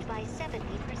reduced by 70%.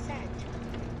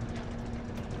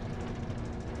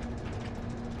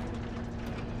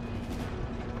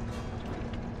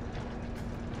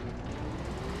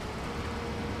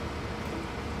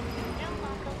 No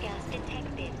Mako gas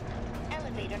detected.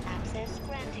 Elevator access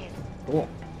granted. Cool.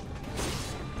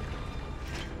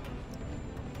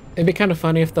 It'd be kind of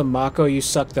funny if the Mako you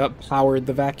sucked up powered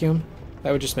the vacuum.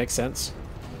 That would just make sense.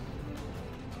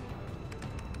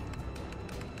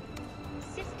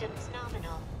 Systems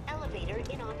nominal. Elevator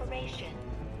in operation.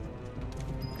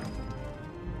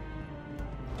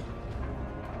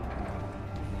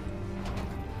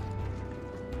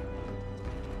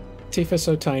 Tifa's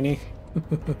so tiny.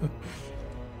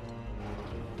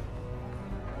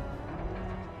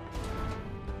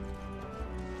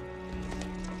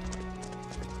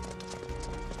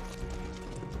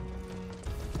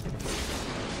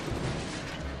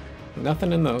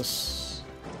 Nothing in those.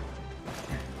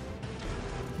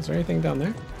 Is there anything down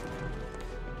there?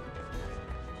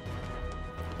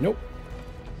 Nope.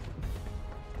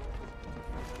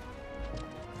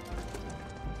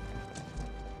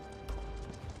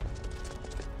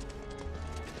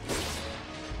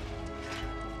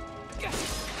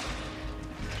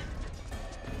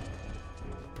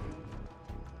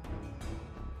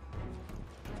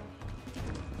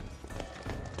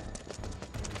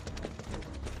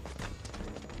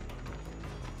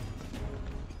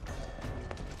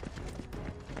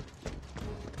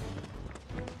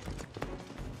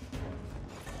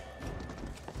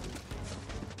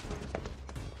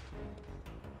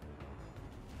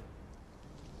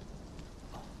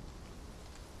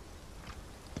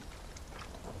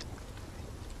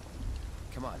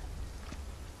 Come on.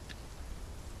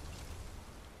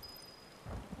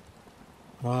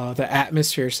 Wow, the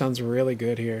atmosphere sounds really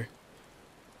good here.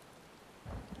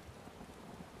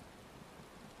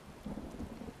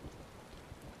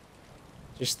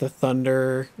 Just the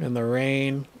thunder and the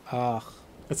rain. Ah,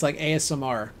 it's like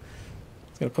ASMR.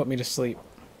 It's gonna put me to sleep.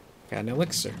 Got an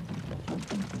elixir.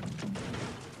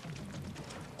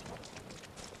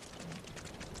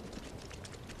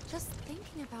 Just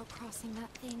thinking about crossing that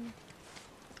thing.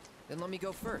 Then let me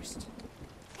go first.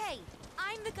 Hey,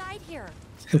 I'm the guide here.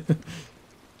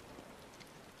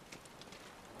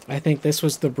 I think this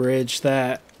was the bridge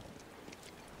that,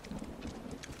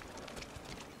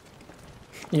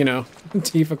 you know,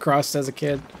 Tifa crossed as a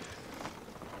kid.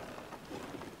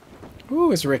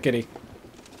 Ooh, it's rickety.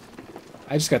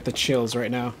 I just got the chills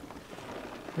right now.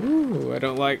 Ooh,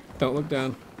 don't look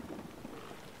down.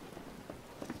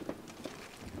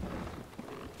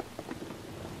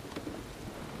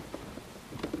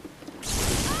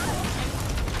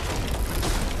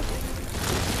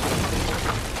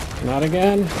 Not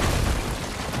again.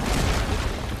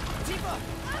 Tifa,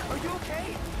 are you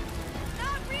okay?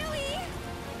 Not really.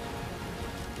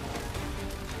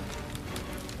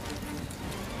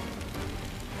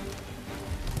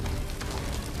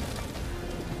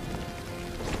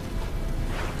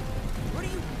 What are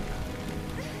you?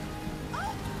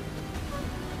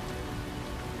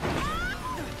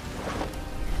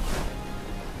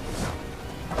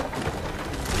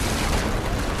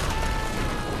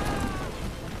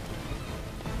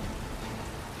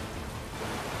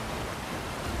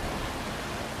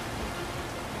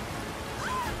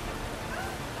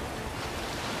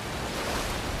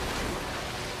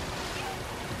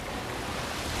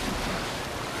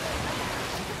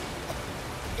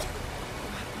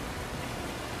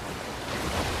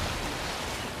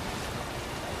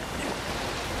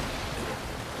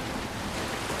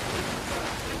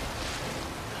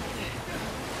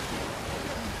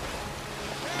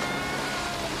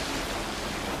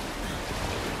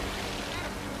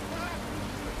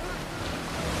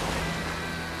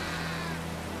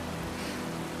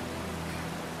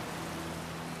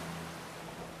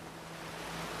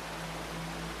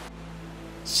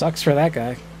 Sucks for that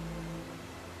guy.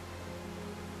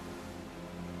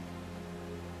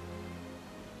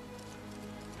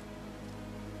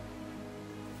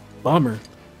 Bummer.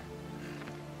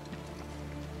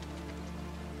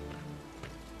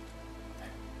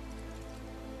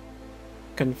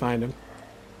 Couldn't find him.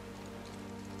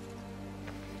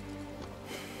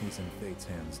 He's in Fate's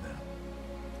hands now.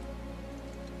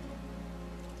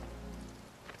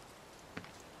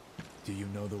 Do you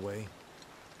know the way?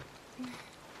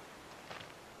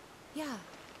 Yeah.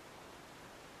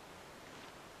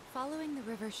 Following the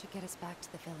river should get us back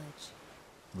to the village.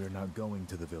 We're not going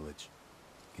to the village.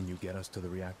 Can you get us to the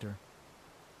reactor?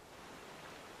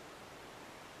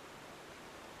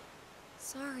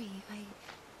 Sorry,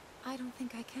 I don't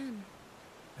think I can.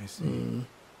 I see.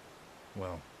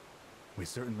 Well, we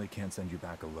certainly can't send you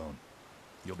back alone.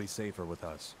 You'll be safer with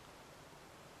us.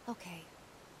 Okay.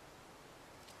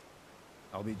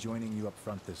 I'll be joining you up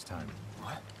front this time.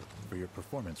 What? For your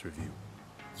performance review.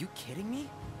 You kidding me?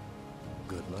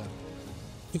 Good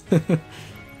luck.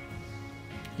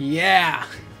 Yeah.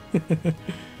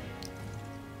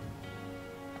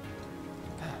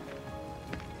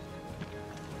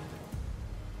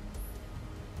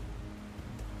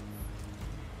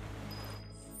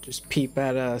 Just peep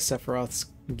at Sephiroth's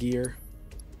gear.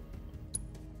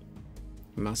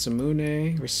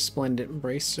 Masamune, Resplendent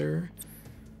Bracer,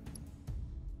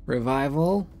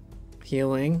 Revival,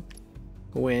 Healing,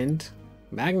 Wind,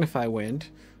 Magnify Wind,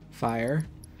 Fire,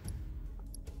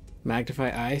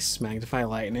 Magnify ice, magnify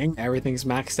lightning. Everything's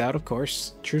maxed out, of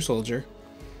course. True soldier.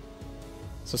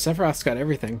 So Sephiroth's got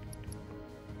everything.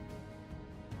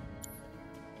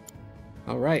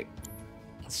 Alright.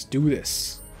 Let's do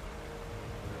this.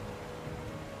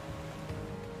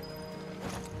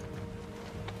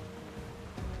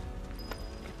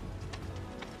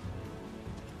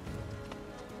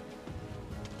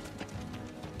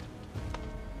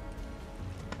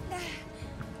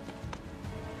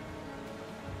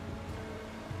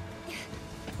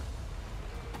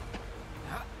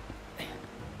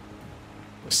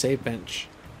 Save bench.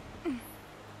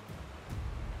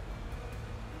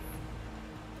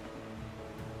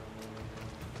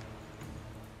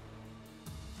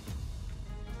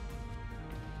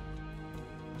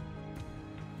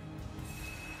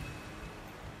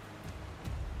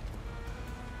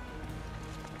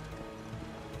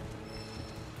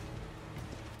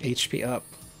 HP up.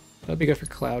 That'd be good for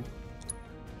Cloud.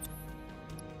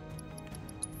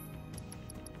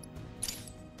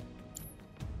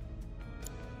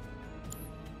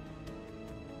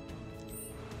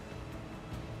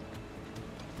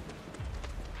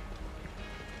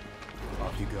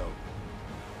 Off you go.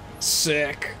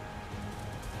 Sick.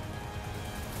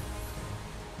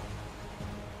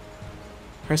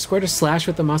 Press square to slash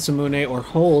with the Masamune or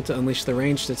hold to unleash the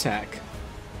ranged attack.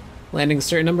 Landing a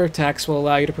certain number of attacks will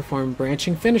allow you to perform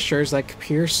branching finishers like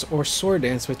Pierce or Sword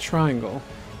Dance with triangle.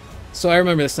 So I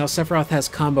remember this now. Sephiroth has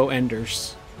combo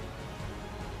enders.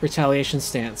 Retaliation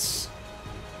stance.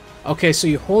 Okay, so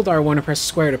you hold R1 and press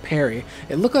square to parry.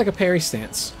 It looked like a parry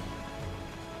stance.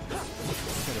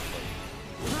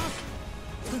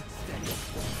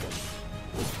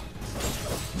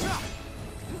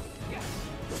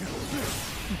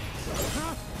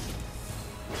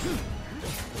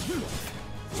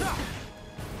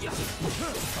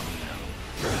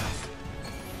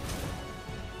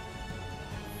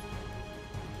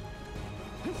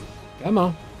 Come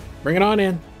on, bring it on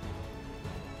in.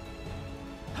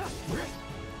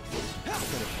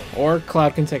 Or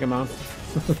Cloud can take him on.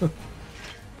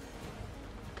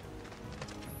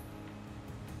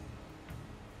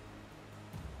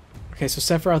 Okay, so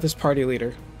Sephiroth is party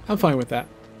leader. I'm fine with that.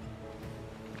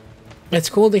 It's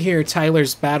cool to hear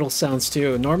Tyler's battle sounds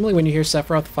too. Normally when you hear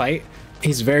Sephiroth fight,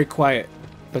 he's very quiet.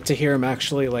 But to hear him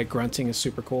actually like grunting is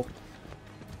super cool.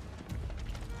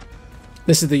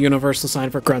 This is the universal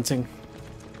sign for grunting.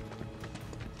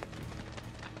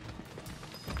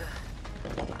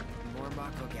 More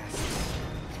Mako gas.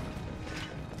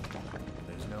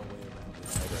 There's no way around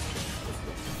this.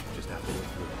 Just have to look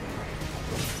through it.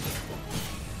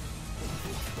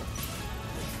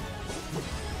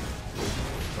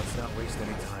 Let's not waste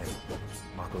any time.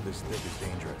 Mako this thick is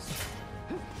dangerous.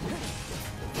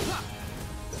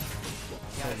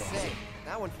 Gotta say,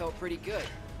 that one felt pretty good.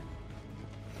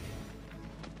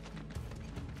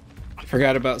 I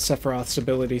forgot about Sephiroth's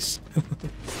abilities.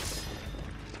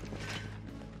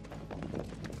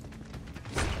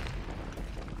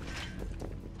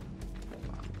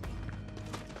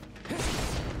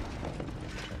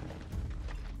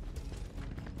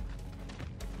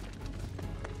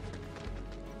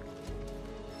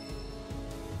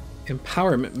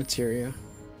 Empowerment materia.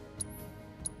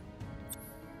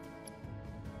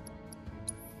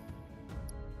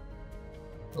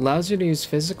 Allows you to use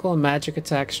physical and magic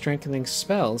attack strengthening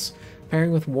spells.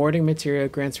 Pairing with warding materia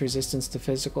grants resistance to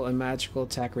physical and magical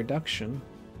attack reduction.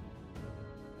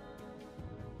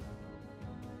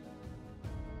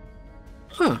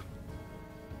 Huh.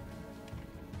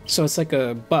 So it's like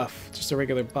a buff, just a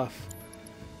regular buff.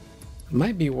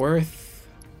 Might be worth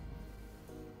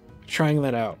trying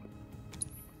that out.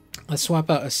 Let's swap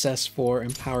out Assess for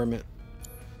Empowerment.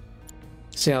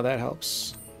 See how that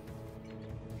helps.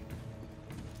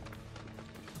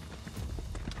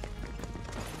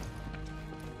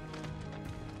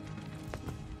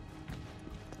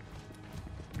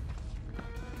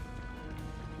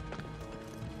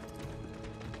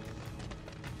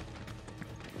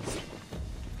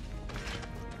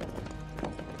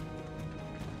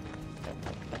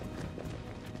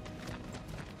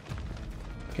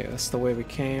 Okay, that's the way we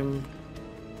came.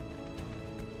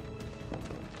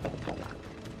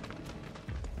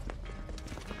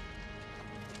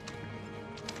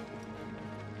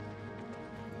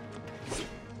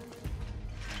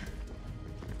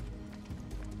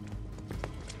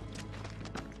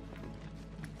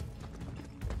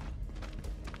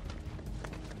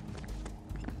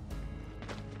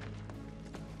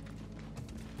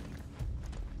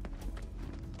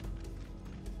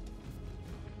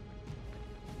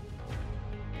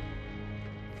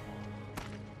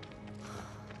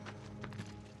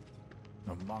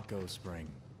 A Mako spring.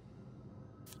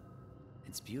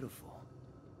 It's beautiful.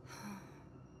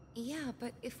 Yeah,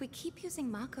 but if we keep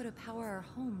using Mako to power our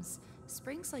homes,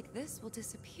 springs like this will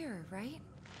disappear, right?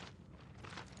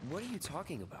 What are you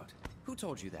talking about? Who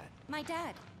told you that? My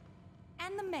dad.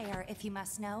 And the mayor, if you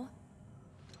must know.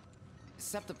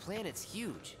 Except the planet's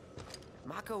huge.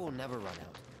 Mako will never run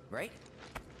out, right?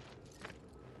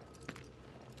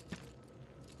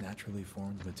 Naturally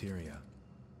formed materia.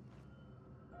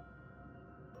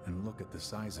 And look at the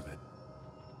size of it.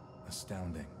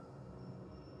 Astounding.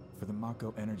 For the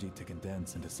Mako energy to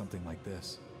condense into something like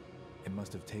this, it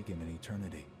must have taken an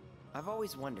eternity. I've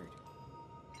always wondered,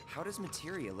 how does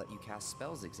materia let you cast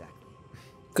spells exactly?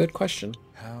 Good question.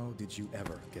 How did you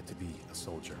ever get to be a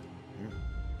soldier?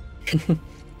 To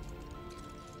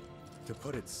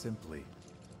put it simply,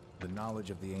 the knowledge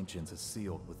of the ancients is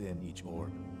sealed within each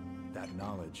orb. That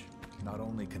knowledge not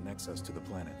only connects us to the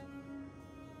planet,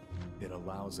 it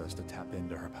allows us to tap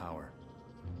into her power.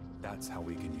 That's how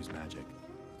we can use magic.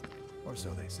 Or so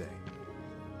they say.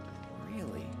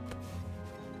 Really?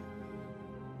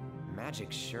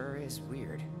 Magic sure is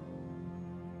weird.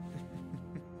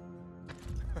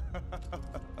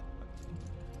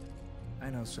 I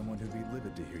know someone who'd be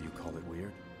livid to hear you call it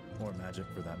weird, or magic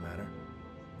for that matter.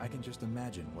 I can just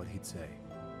imagine what he'd say.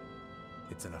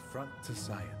 It's an affront to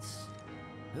science.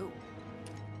 Who?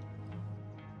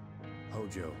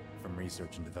 Hojo, from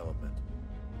Research and Development.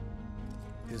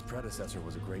 His predecessor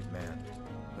was a great man,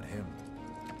 but him...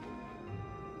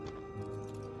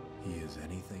 he is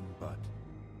anything but.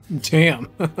 Damn.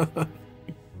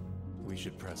 We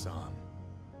should press on.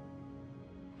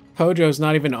 Hojo's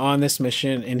not even on this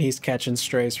mission, and he's catching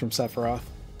strays from Sephiroth.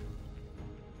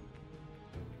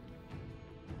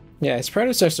 Yeah, his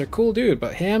predecessor, cool dude,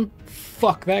 but him?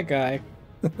 Fuck that guy.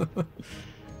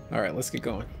 Alright, let's get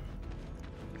going.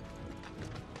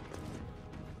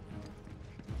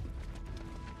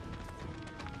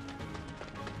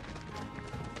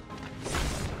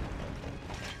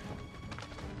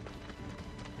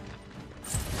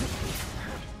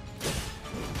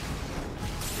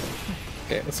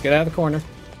 Okay, let's get out of the corner.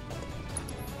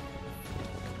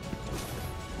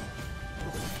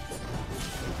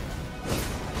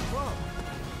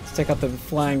 Let's take out the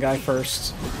flying guy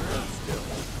first.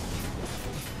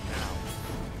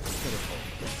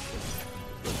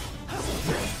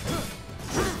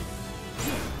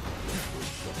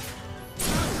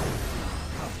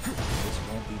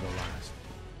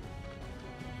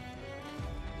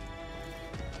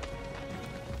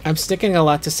 I'm sticking a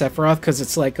lot to Sephiroth because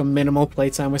it's like a minimal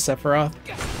playtime with Sephiroth.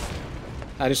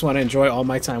 I just want to enjoy all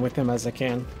my time with him as I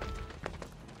can.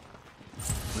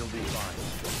 We'll be fine.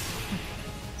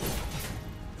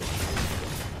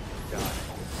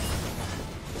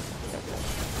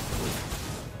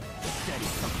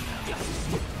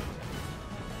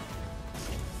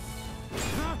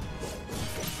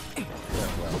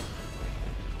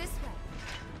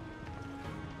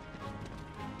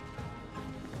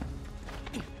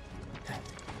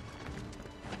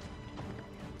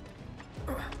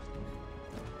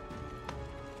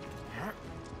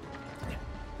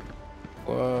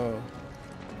 Whoa.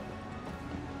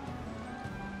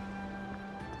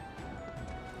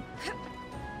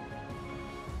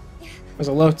 There's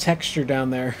a low texture down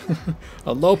there.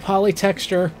 A low poly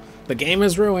texture. The game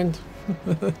is ruined.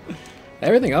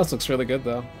 Everything else looks really good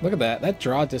though. Look at that. That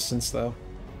draw distance though.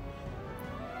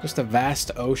 Just a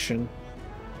vast ocean.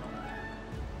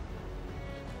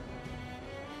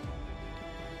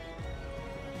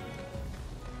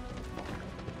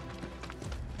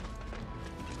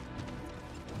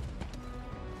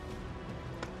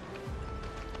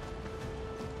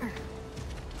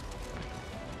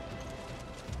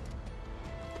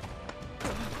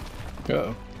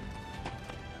 Uh-oh.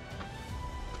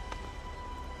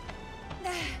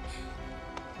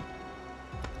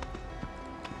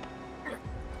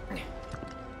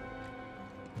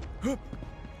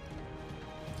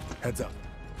 Heads up.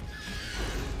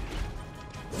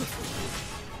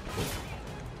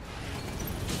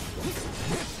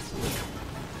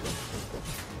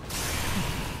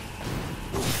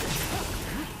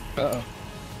 Uh-oh.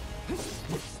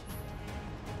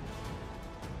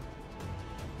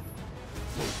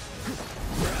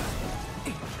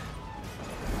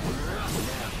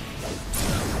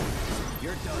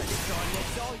 You're done. It's on.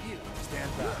 It's all you.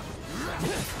 Stand back.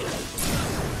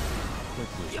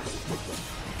 Quickly.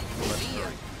 Let's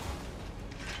hurry.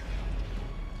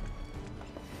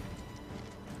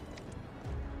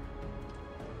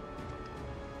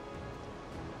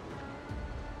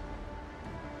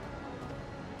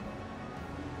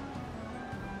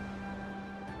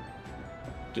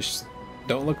 Just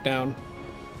don't look down.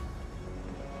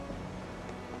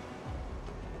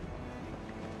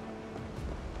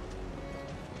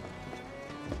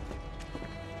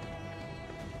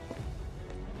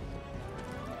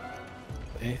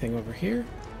 Anything over here?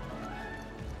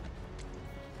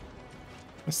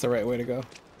 That's the right way to go.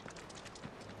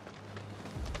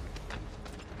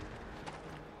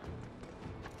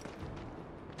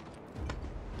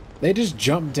 They just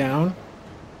jump down.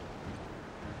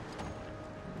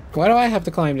 Why do I have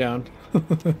to climb down?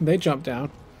 They jump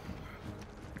down.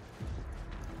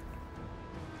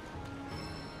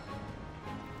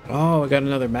 Oh, we got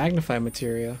another magnify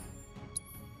materia.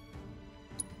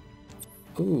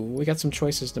 Ooh, we got some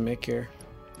choices to make here.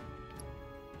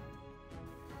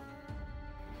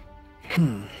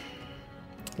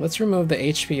 Let's remove the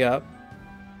HP up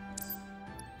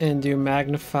and do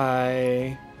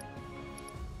magnify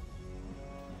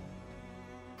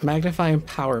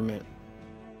empowerment.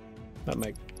 That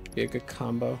might be a good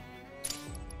combo.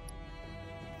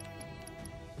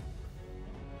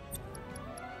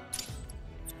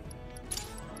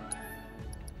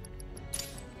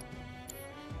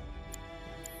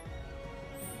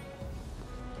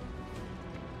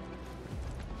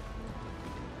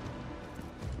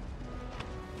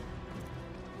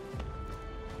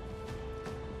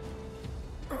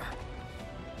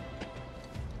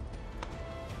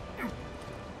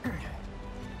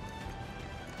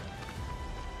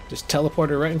 Just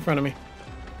teleported right in front of me.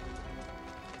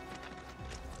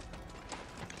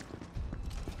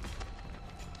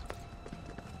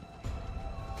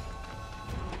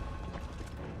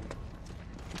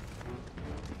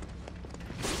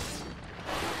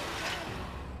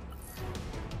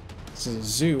 This is a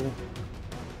zoo.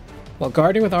 While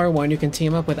guarding with R1, you can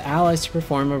team up with allies to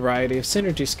perform a variety of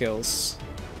synergy skills.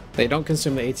 They don't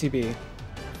consume the ATB.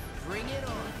 Bring it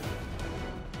on.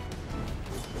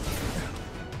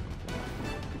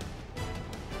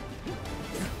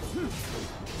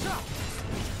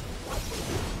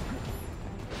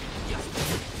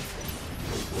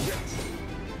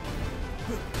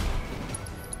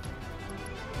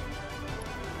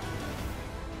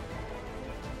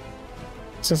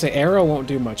 I was gonna say arrow won't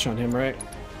do much on him, right?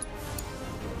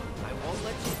 I won't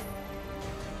let you.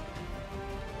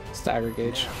 Stagger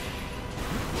gauge.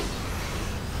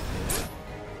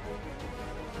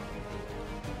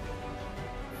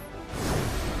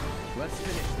 Let's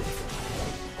finish this.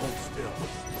 Hold still.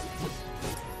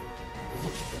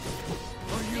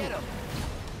 Get him.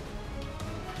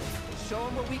 Show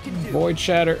him what we can do. Void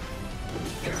shatter.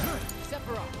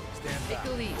 Sephiroth, take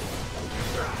the lead.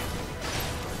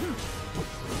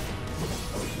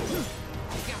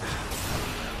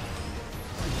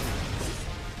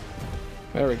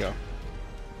 There we go.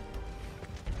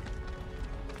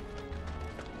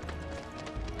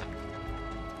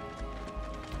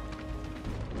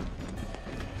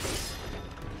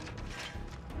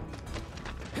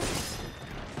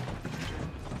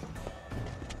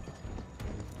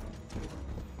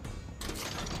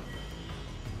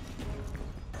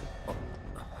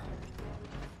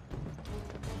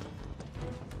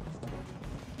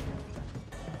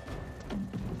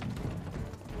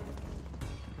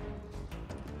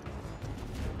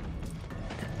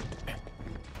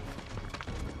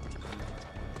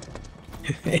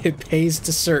 It pays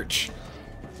to search.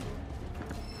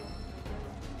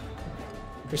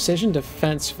 Precision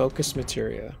defense focus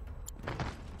materia.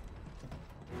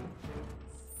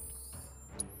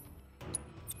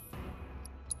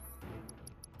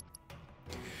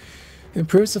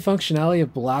 Improves the functionality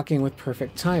of blocking with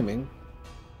perfect timing.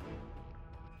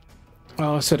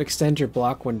 Oh, so it extends your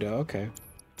block window. Okay.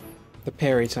 The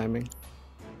parry timing.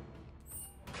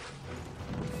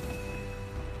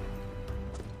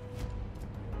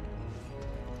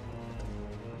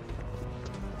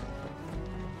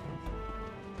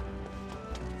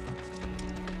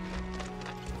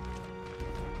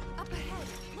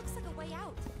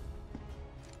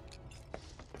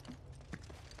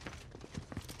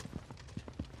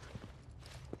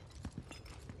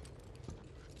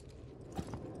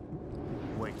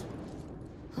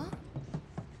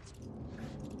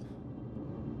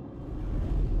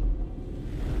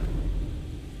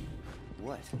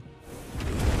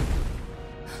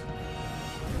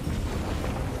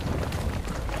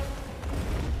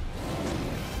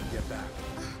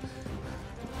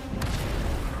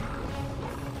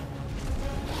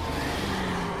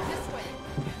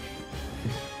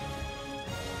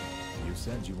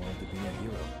 said you wanted to be a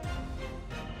hero.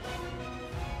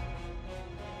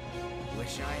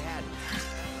 Wish I hadn't.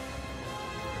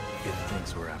 It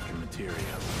thinks we're after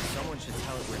materia. Someone should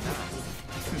tell it we're not.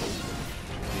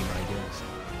 Be my guest.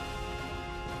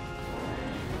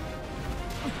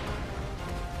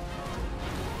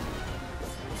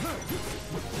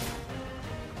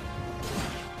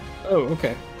 Oh,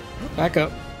 okay. Back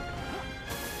up.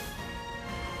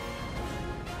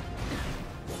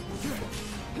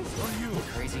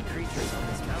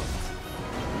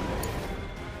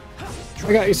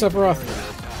 I got you, Sephiroth.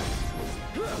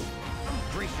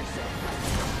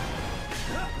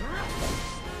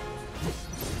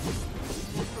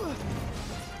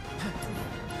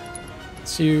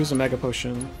 Let's use a Mega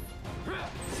Potion.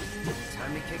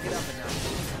 Time to kick it up a notch.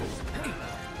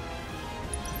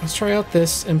 Let's try out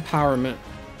this Empowerment.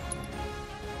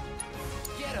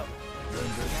 Get him! You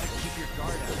gotta keep your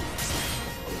guard up.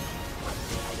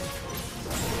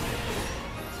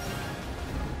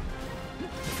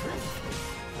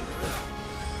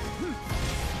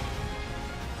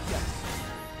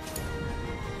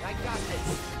 I got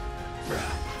this.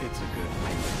 It's a good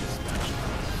way to dispatch us.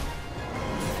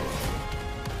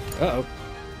 Uh-oh.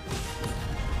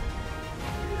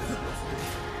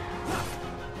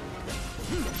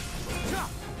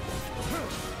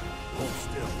 Hold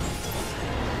still.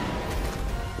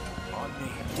 On me.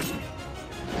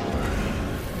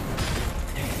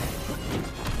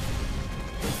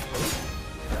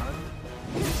 Done.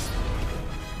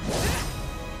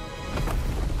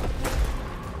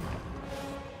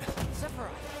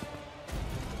 Sephiroth.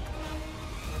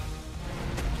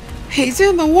 He's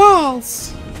in the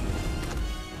walls!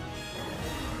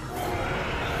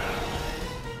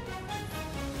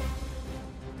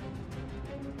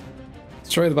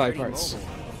 Destroy the body parts.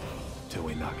 Till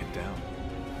we knock it down.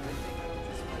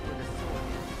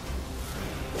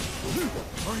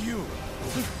 Are you?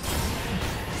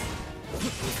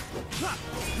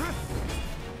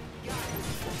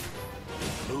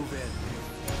 Move in.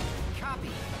 Copy.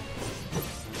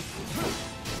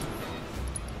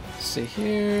 Let's see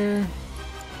here.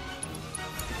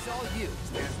 It's all you.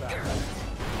 Stand back.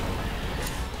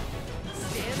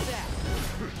 Stand back.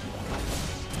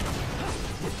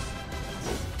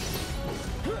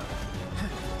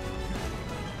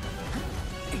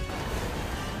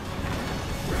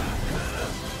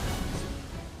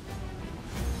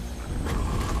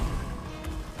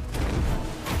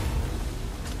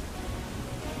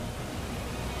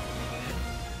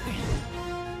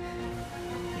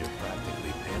 You're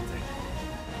practically panting.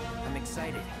 I'm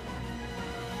excited.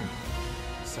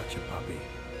 Such a puppy.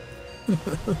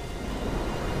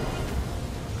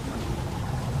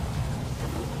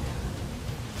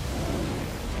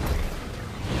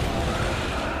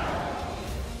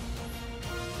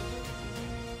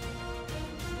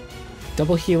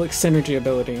 Double Helix Synergy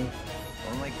ability.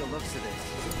 Don't like the looks of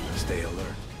this. Stay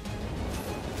alert.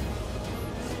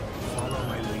 Follow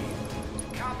my lead.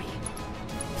 Copy.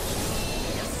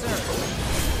 Yes, sir.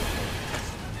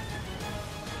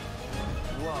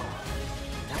 Whoa.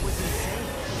 That was insane.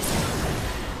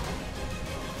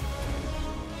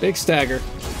 Big stagger.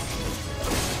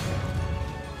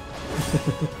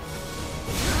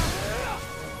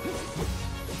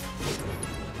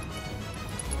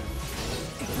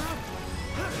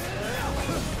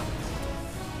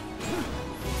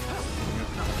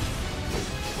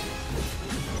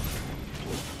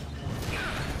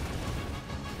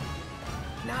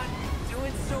 Not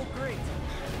doing so great.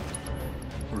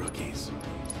 Rookies.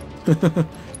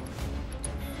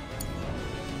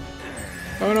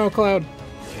 Oh no, Cloud.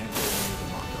 Can't go near the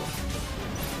Mako.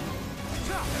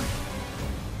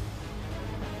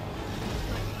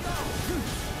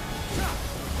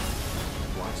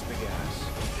 Watch the gas.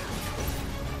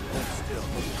 Hold still.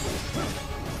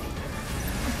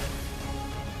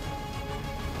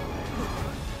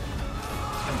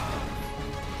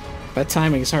 That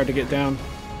timing is hard to get down.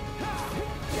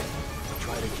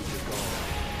 Try to keep your guard.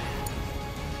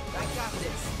 I got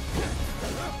this.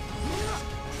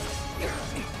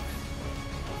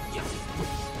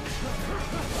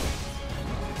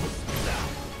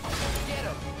 Get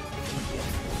him.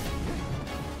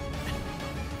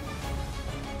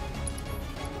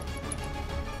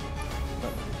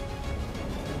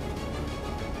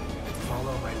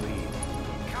 Follow my lead.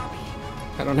 Copy.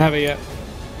 I don't have it yet.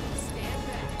 Stand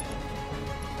back.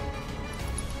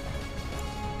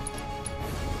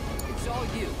 It's all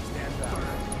you. Stand back.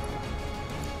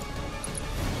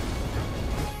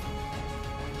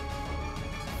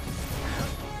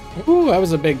 Ooh, that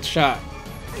was a big shot. Time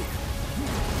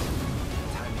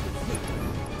to think.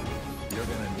 You're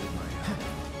gonna need my help.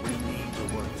 We need to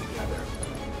work together.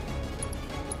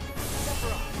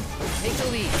 Sephiroth, take the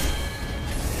lead.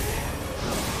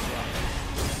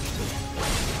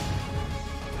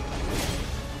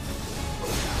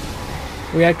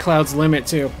 We had Cloud's limit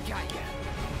too. Got ya.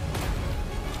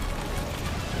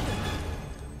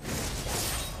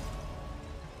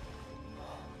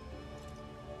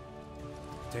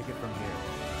 Take it from here.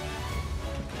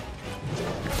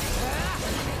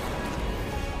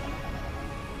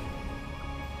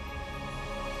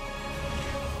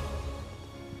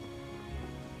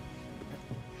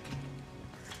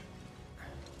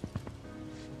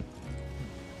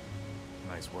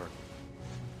 Nice work.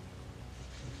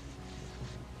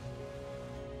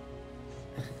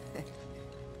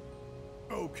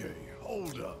 Okay,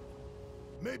 hold up.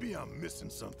 Maybe I'm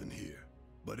missing something here,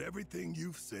 but everything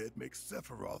you've said makes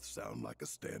Sephiroth sound like a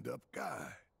stand-up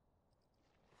guy.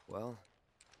 Well,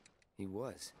 he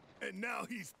was. And now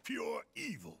he's pure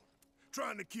evil,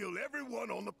 trying to kill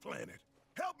everyone on the planet.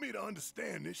 Help me to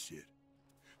understand this shit.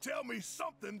 Tell me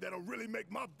something that'll really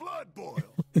make my blood boil.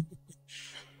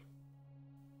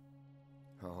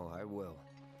 Oh, I will.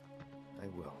 I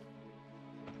will.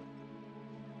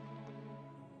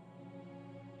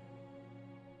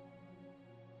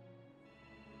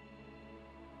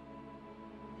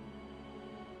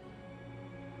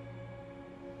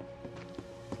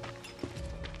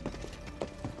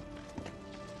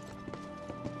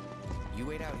 You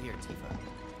wait out here, Tifa.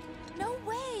 No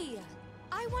way!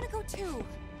 I want to go too.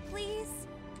 Please?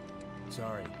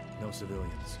 Sorry, no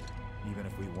civilians. Even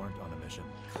if we weren't on a mission.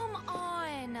 Come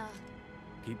on!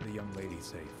 Keep the young lady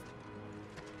safe.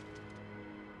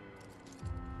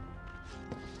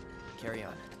 Carry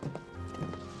on.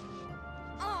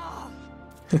 Oh!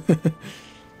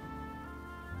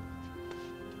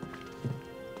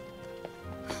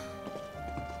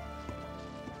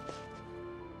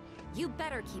 You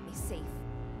better keep me safe.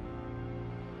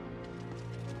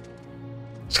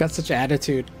 She's got such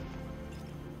attitude.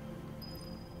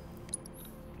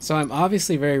 So I'm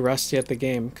obviously very rusty at the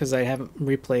game because I haven't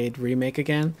replayed Remake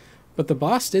again, but the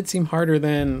boss did seem harder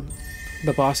than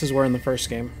the bosses were in the first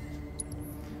game.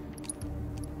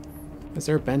 Is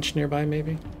there a bench nearby,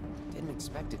 maybe? Didn't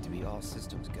expect it to be all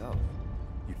systems go.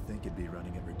 You'd think it'd be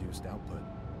running at reduced output,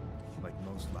 like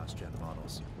most last-gen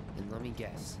models. And let me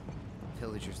guess,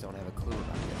 villagers don't have a clue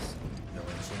about this. No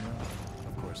answer now?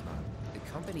 Of course not.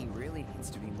 The company really needs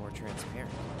to be more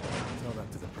transparent. Tell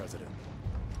that to the president.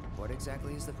 What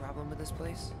exactly is the problem with this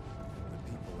place? The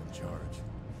people in charge.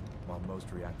 While most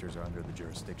reactors are under the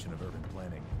jurisdiction of urban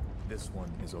planning, this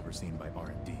one is overseen by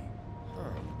R&D.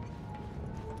 Huh.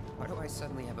 Why do I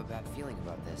suddenly have a bad feeling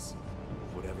about this?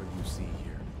 Whatever you see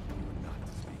here, you are not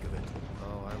to speak of it.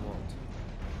 Oh, I won't.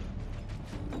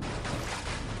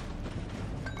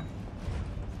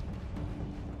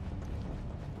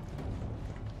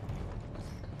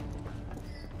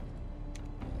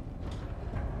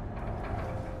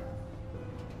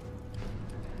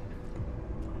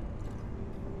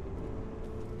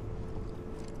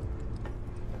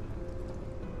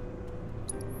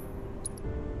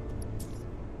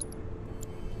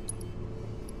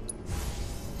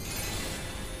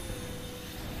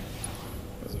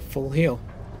 Full heal.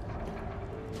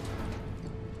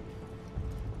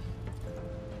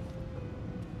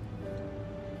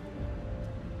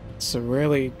 It's a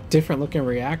really different looking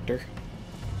reactor.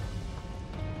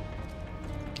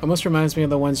 Almost reminds me of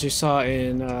the ones you saw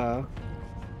in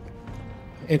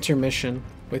Intermission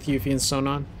with Yuffie and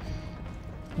Sonon.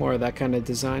 More of that kind of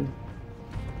design.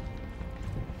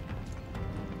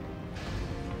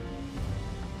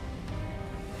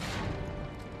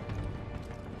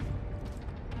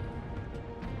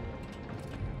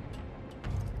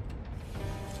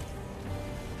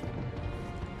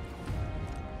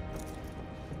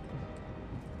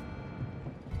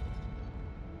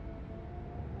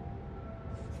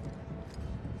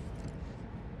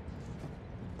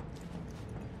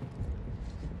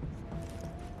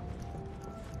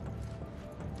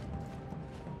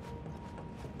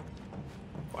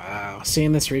 Wow,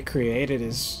 seeing this recreated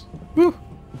is... whew.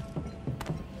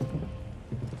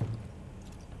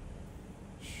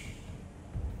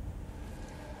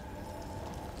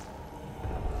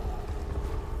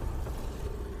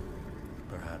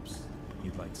 Perhaps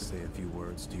you'd like to say a few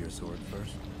words to your sword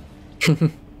first?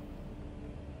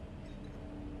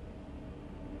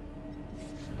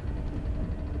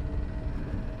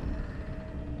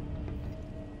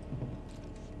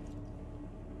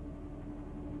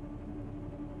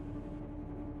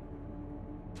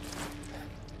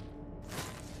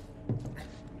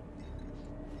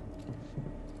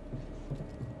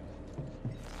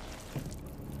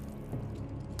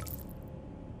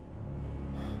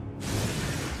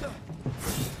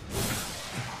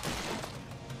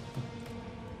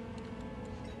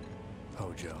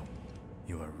 Hojo,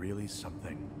 you are really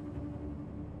something.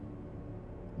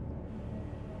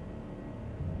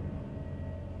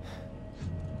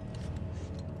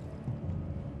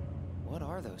 What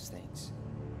are those things?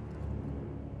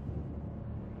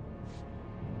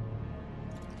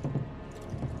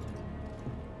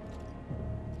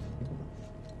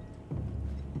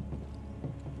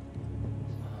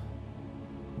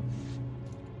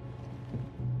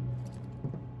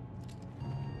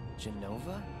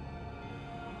 Genova?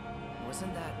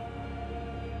 Wasn't that...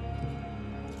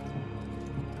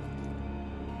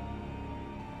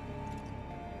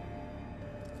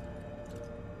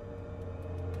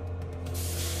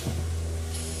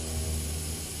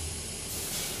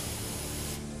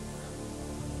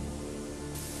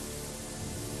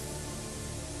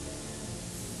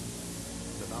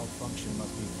 malfunction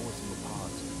must be forcing the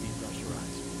pods to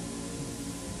depressurize.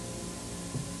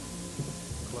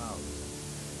 Cloud,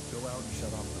 go out and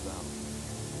shut off the valve.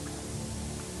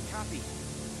 Copy.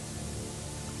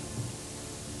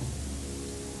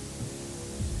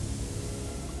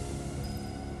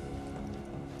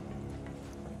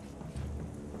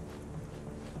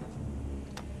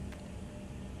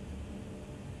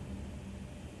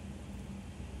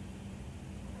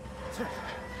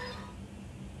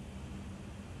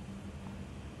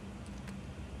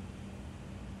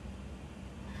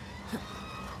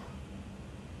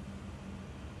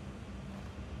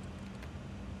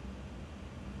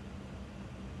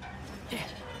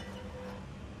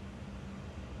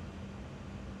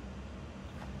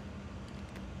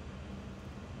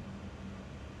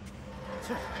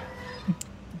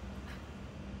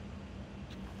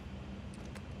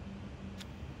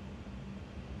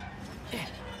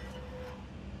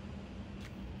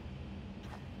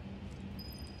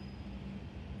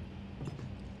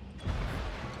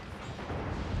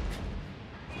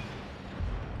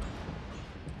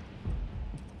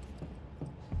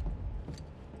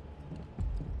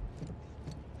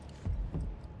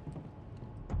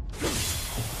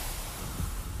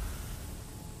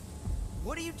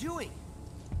 What are you doing?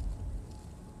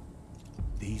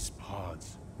 These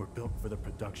pods were built for the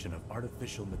production of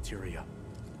artificial materia.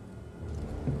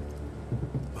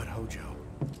 But Hojo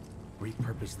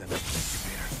repurposed them as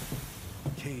incubators,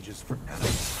 cages for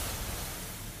animals,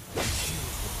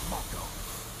 shields for Mako,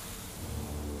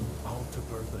 all to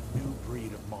birth a new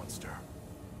breed of monster.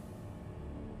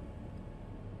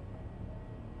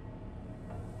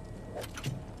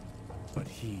 But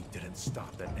he didn't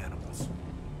stop at animals.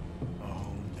 Oh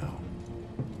no.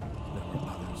 There were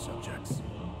other subjects.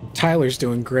 Tyler's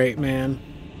doing great, man.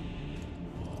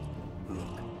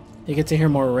 You get to hear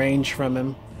more range from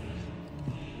him.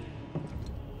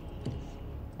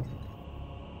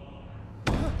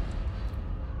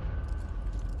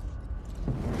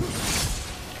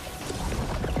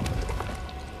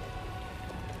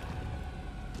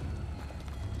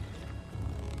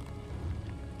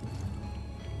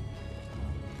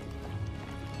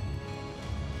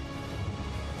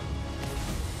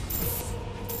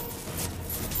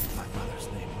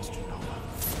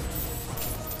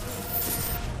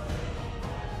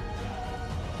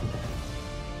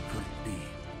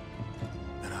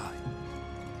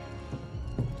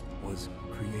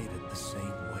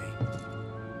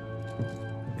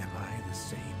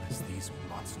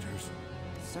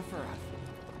 Sephiroth.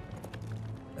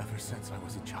 Ever since I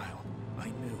was a child, I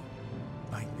knew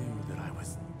that I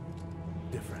was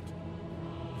different,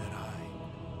 that I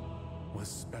was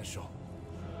special,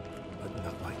 but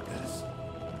not like this.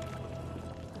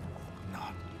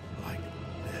 Not like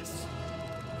this.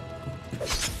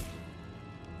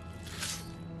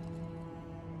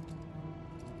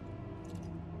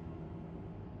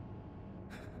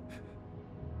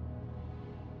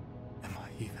 Am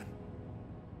I even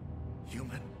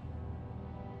human?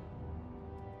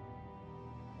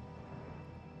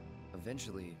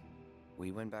 Eventually,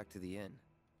 we went back to the inn.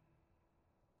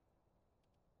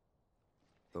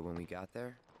 But when we got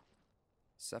there,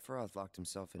 Sephiroth locked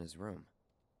himself in his room.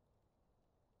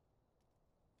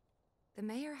 The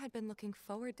mayor had been looking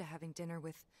forward to having dinner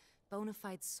with bona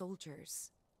fide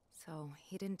soldiers, so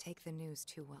he didn't take the news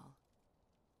too well.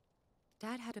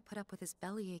 Dad had to put up with his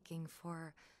belly aching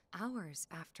for hours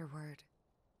afterward.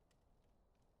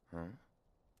 Huh?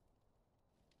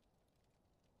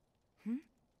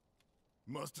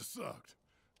 Must have sucked.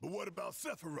 But what about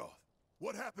Sephiroth?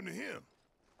 What happened to him?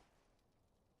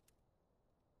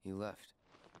 He left.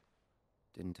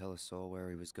 Didn't tell a soul where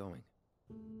he was going.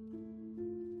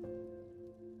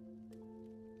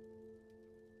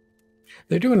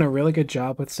 They're doing a really good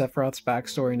job with Sephiroth's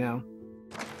backstory now.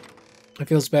 It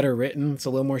feels better written. It's a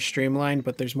little more streamlined,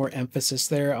 but there's more emphasis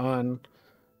there on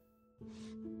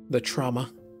the trauma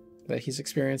that he's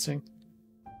experiencing.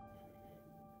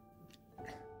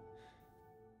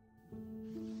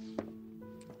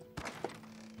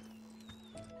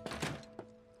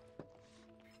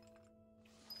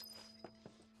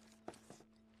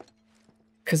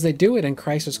 Because they do it in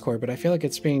Crisis Core, but I feel like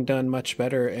it's being done much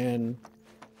better in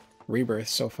Rebirth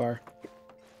so far.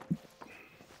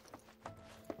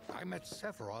 I met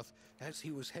Sephiroth as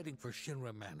he was heading for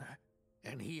Shinra Manor,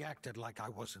 and he acted like I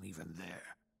wasn't even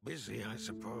there. Busy, I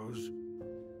suppose.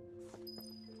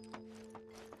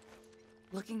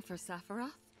 Looking for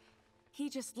Sephiroth? He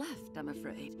just left, I'm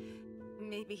afraid.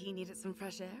 Maybe he needed some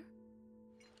fresh air?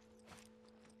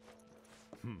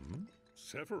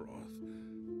 Sephiroth?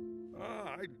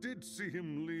 I did see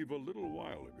him leave a little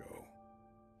while ago.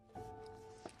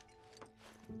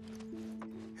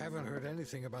 Haven't heard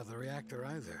anything about the reactor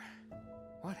either.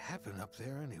 What happened up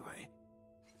there anyway?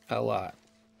 A lot.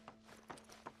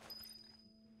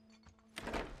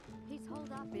 He's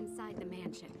holed up inside the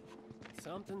mansion.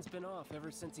 Something's been off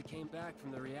ever since he came back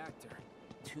from the reactor.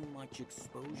 Too much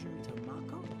exposure to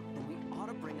Mako? Then we ought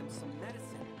to bring him some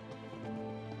medicine.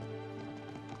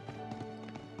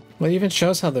 Well, it even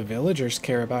shows how the villagers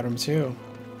care about him too.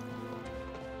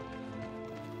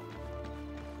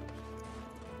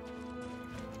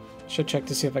 Should check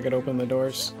to see if I could open the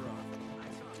doors.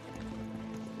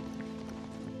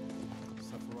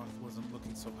 Sephiroth wasn't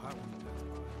looking so hot when he passed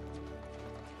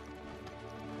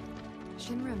by.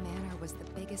 Shinra Manor was the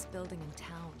biggest building in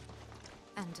town,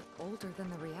 and older than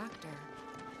the reactor.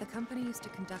 The company used to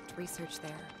conduct research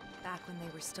there, back when they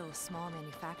were still a small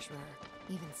manufacturer.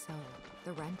 Even so,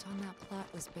 the rent on that plot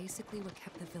was basically what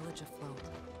kept the village afloat.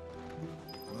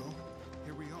 Well,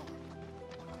 here we are.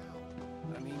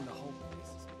 I mean, the whole place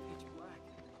is pitch black.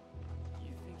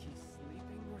 You think he's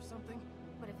sleeping or something?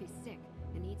 What if he's sick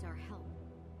and needs our help?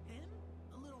 Him?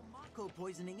 A little Mako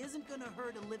poisoning isn't gonna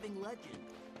hurt a living legend.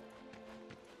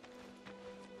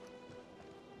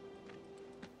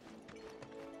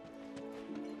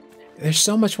 There's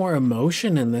so much more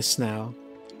emotion in this now.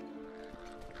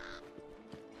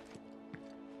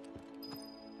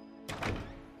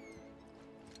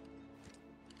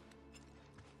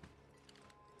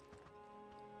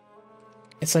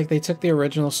 It's like they took the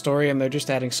original story and they're just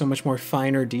adding so much more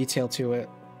finer detail to it.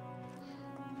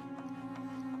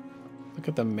 Look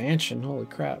at the mansion, holy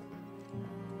crap.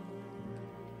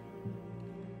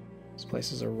 This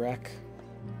place is a wreck.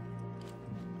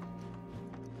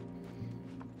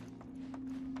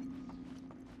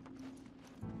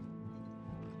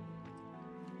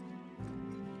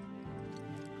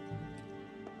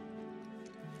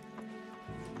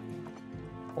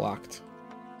 Locked.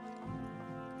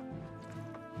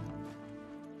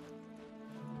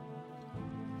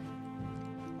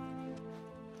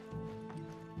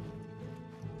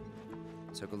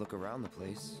 Took a look around the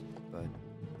place, but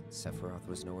Sephiroth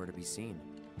was nowhere to be seen.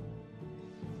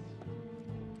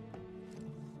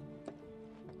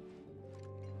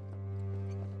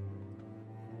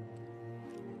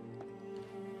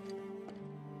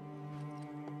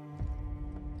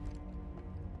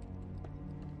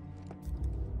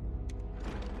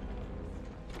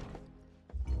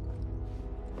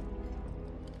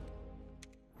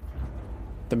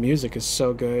 The music is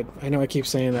so good. I know I keep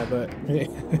saying that, but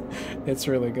it's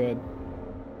really good.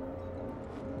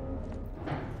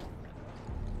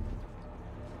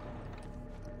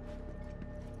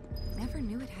 Never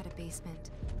knew it had a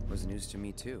basement. Was news to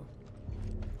me too.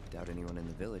 Doubt anyone in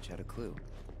the village had a clue.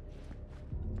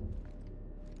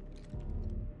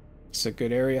 It's a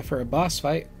good area for a boss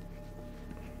fight.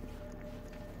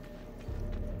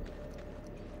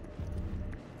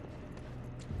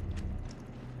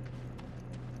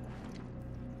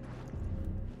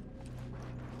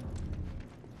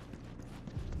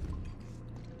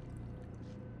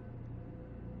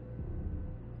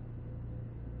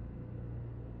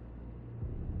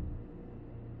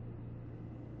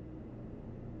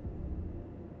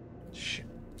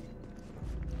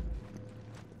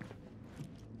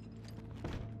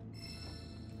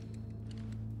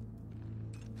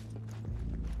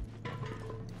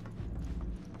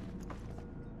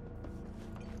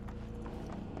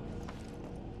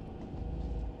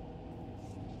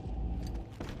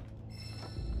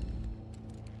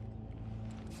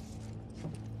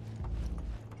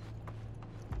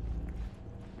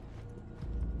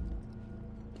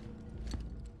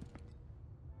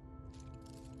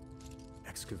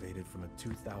 Excavated from a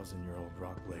 2,000-year-old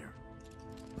rock layer,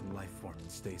 a life form in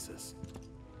stasis.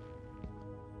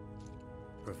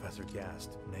 Professor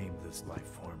Gast named this life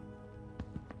form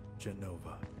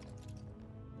Genova.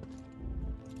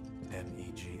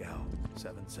 MEGL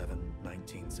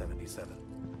 77-1977.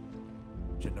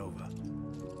 Genova.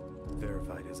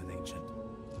 Verified as an ancient.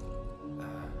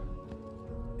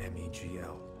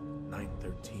 MEGL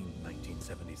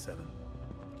 9/13/1977.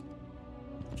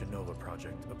 Genova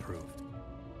project approved.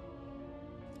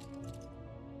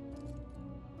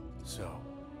 So,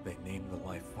 they named the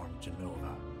life form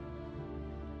Genova.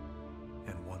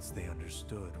 And once they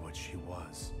understood what she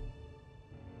was,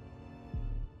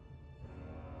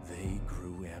 they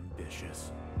grew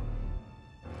ambitious.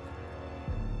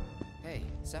 Hey,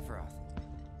 Sephiroth.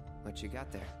 What you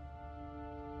got there?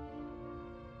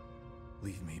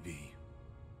 Leave me be.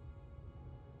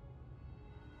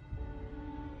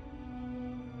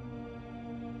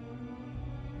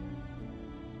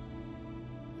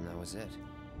 And that was it.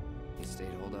 He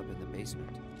stayed holed up in the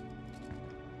basement.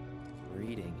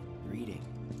 Reading, reading,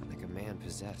 like a man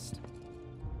possessed.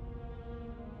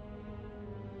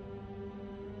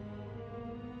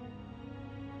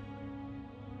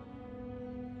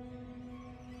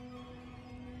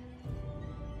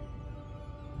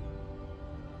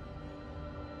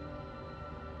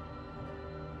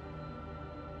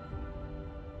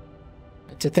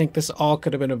 To think this all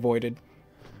could have been avoided.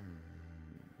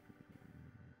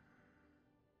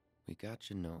 We got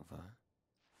Genova.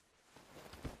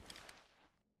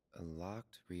 A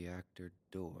locked reactor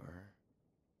door.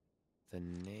 The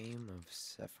name of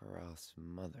Sephiroth's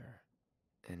mother.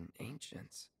 And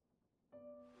ancients.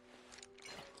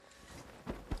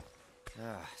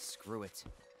 Screw it.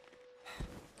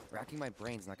 Racking my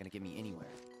brain's not gonna get me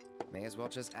anywhere. May as well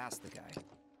just ask the guy.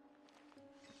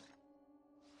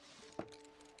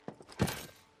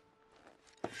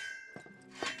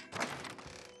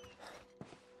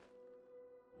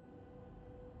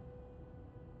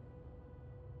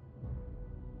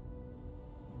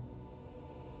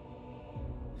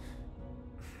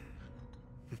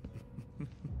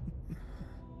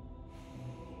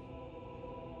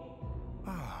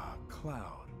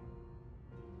 Cloud.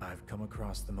 I've come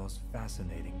across the most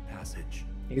fascinating passage.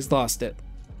 He's lost it.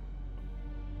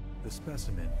 The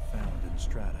specimen found in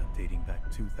strata dating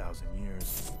back 2,000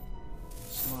 years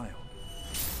smiled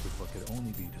with what could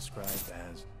only be described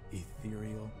as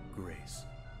ethereal grace.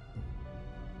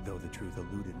 Though the truth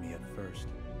eluded me at first,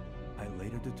 I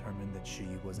later determined that she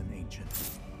was an ancient,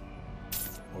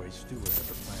 or a steward of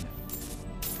the planet,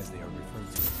 as they are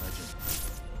referred to in legend.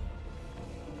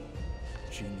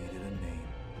 She needed a name,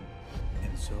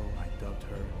 and so I dubbed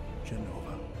her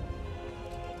Genova.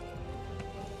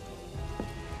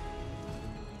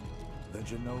 The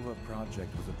Genova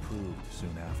project was approved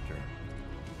soon after.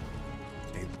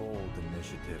 A bold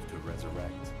initiative to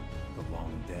resurrect the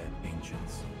long-dead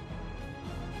ancients.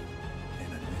 An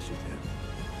initiative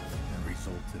that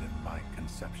resulted in my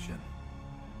conception.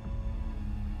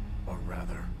 Or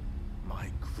rather,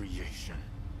 my creation.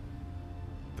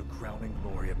 The crowning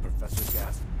glory of Professor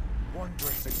Gas'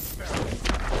 wondrous experiment.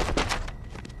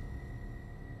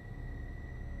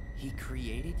 He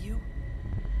created you?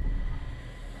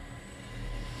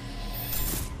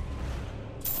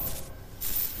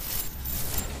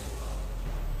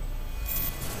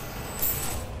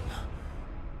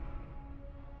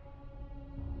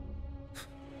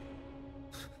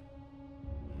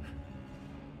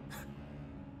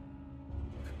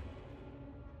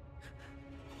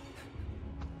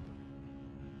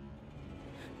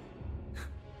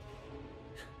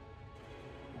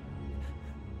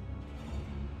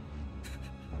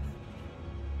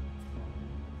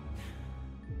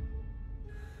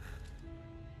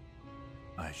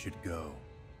 I should go.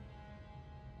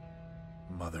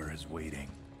 Mother is waiting.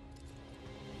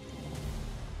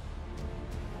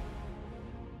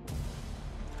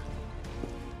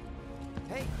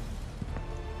 Hey!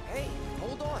 Hey,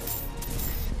 hold on!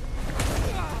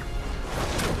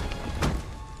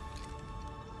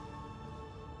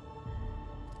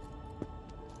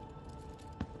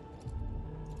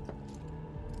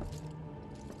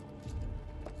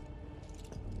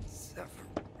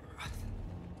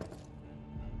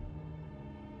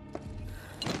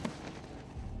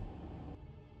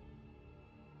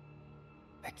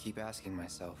 I keep asking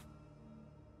myself,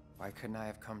 why couldn't I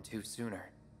have come to sooner?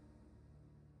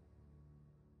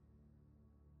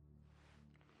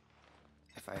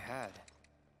 If I had,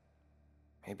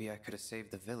 maybe I could have saved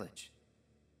the village.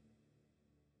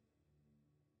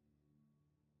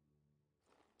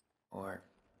 Or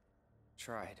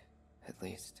tried, at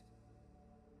least.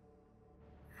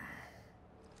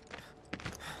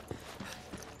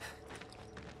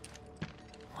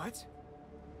 What?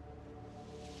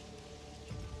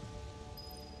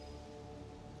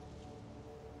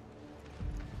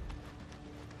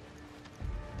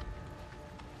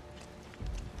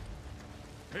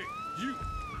 Hey, you!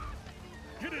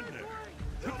 Get in there!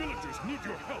 The villagers need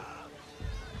your help!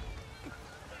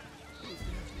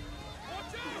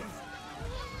 Watch out!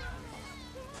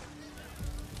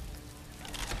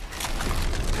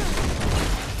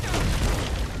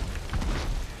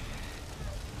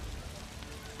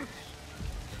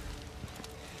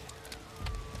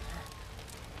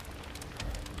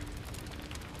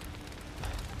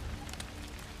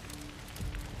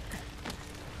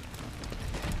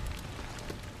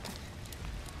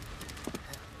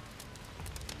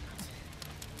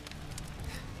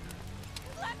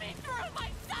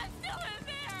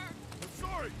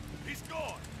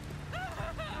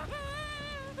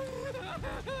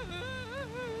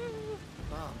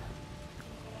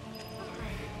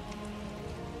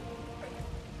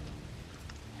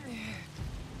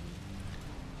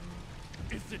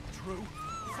 it true?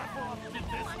 Sephiroth did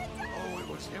this? Oh, it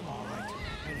was him, all right.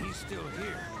 And he's still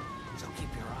here. So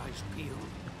keep your eyes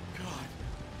peeled. God.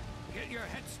 Get your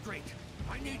head straight.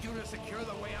 I need you to secure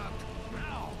the way out.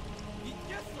 Now!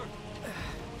 Yes, sir!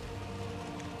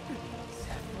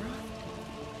 Sephiroth?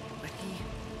 But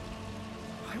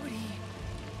why would he...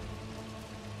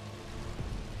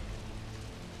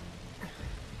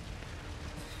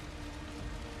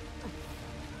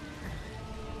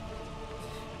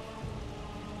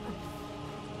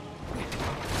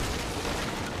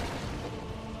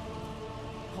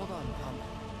 Hold on, Mom.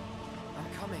 I'm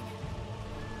coming.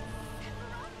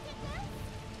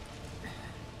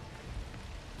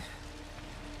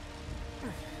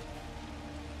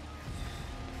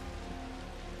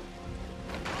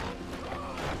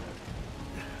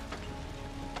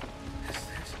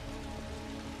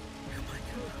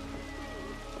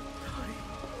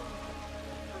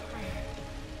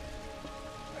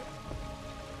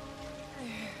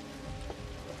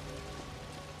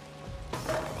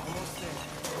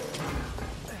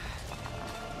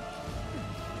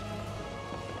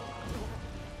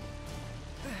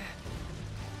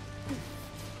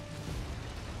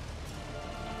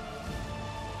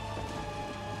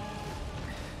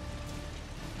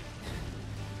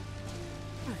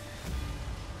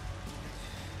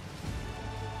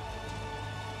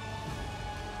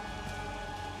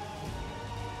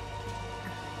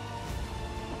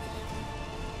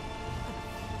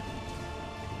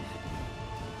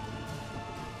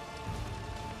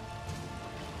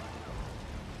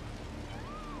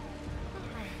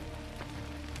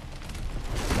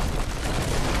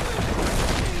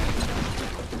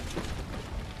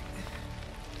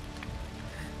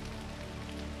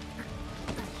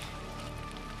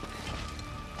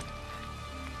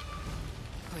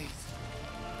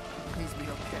 Please be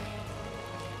okay.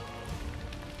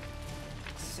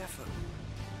 Sephiroth.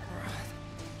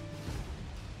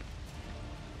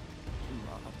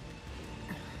 Mom.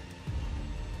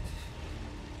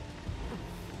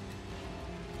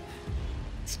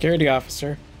 Security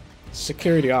officer.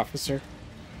 Security officer.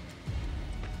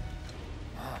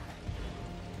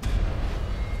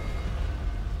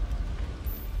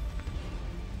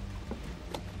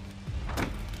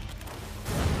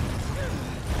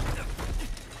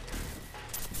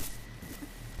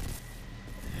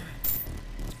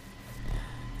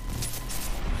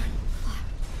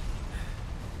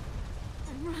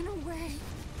 Run away.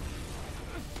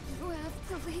 You have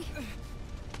to leave.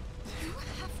 You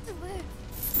have to live.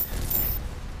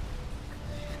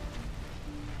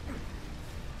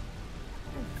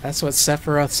 That's what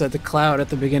Sephiroth said to Cloud at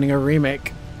the beginning of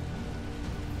Remake.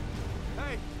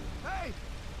 Hey! Hey!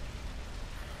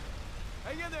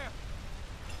 Hang in there!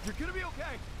 You're gonna be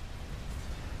okay!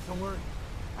 Don't worry.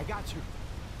 I got you.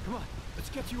 Come on, let's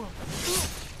get you up.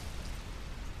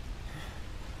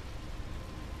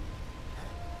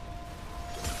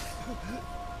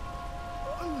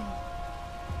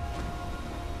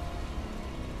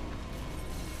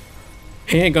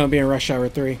 He ain't gonna be in Rush Hour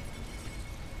 3.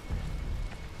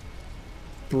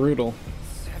 Brutal.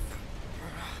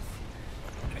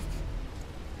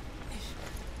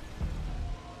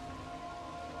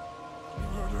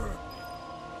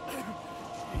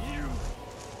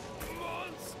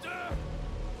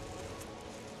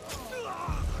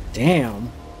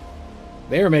 Damn.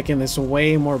 They were making this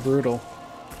way more brutal.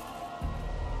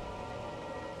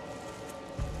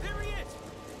 There he is!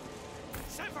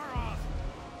 Sephiroth!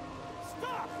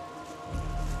 Stop!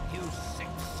 You sick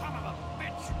son of a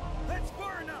bitch! That's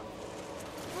far enough!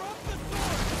 Drop the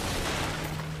sword!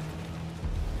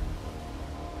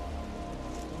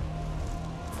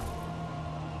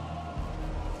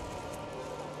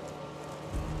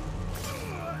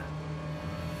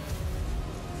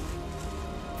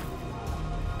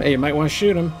 Hey, you might want to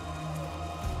shoot him.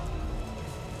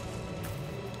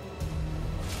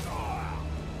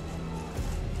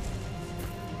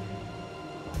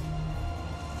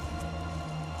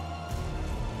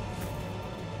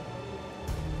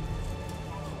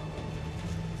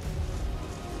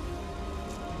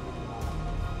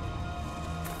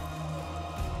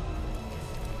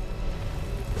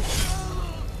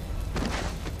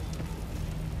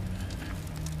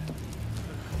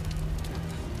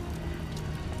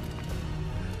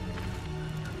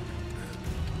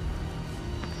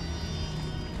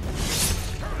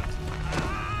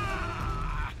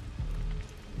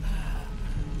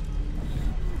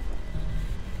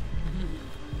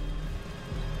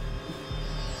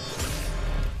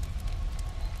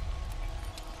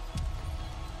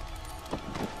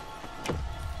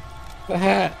 The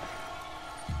hat.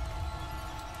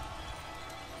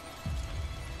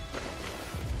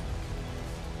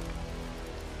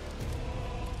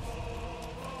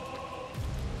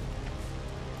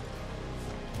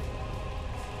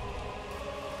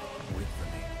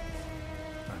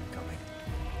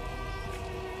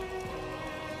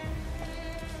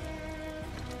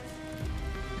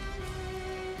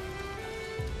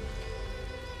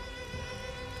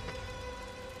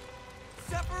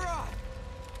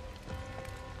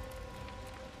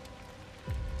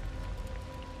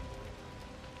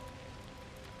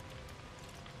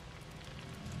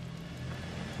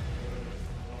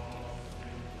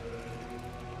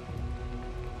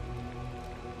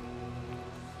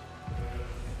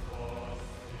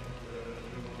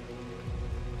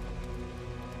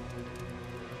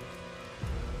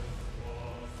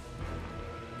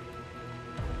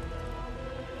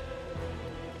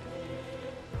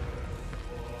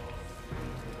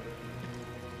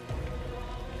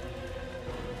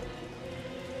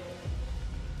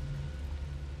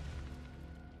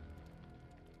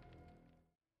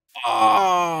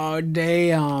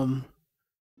 they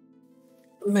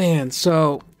man,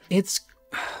 so it's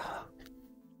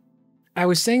I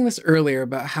was saying this earlier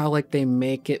about how like they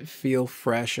make it feel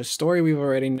fresh, a story we've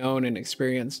already known and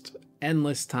experienced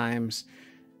endless times,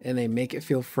 and they make it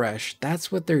feel fresh.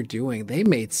 That's what they're doing. They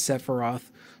made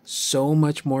Sephiroth so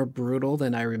much more brutal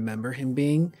than I remember him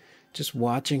being. Just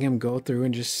watching him go through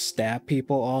and just stab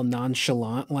people all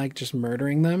nonchalant, like just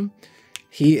murdering them.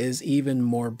 He is even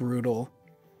more brutal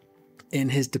in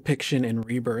his depiction in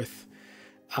Rebirth.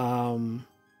 And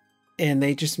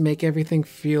they just make everything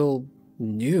feel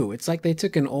new. It's like they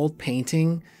took an old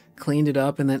painting, cleaned it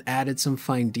up, and then added some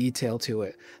fine detail to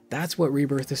it. That's what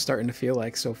Rebirth is starting to feel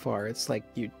like so far. It's like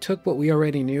you took what we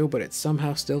already knew, but it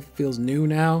somehow still feels new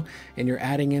now, and you're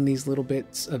adding in these little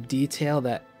bits of detail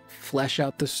that flesh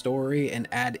out the story and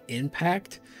add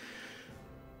impact.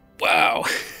 Wow.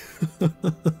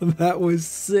 That was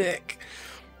sick.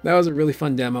 That was a really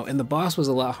fun demo, and the boss was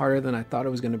a lot harder than I thought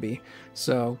it was going to be.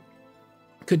 So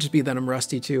could just be that I'm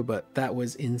rusty too, but that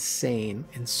was insane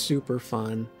and super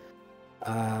fun.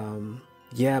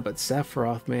 Yeah, but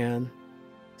Sephiroth, man.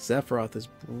 Sephiroth is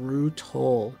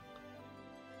brutal.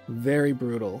 Very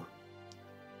brutal.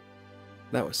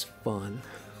 That was fun.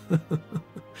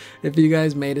 If you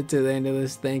guys made it to the end of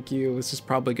this, thank you. This is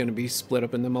probably going to be split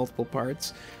up into multiple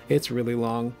parts. It's really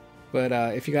long. But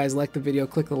if you guys like the video,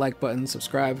 click the like button,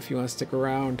 subscribe if you want to stick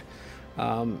around.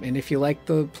 And if you like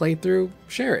the playthrough,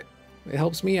 share it. It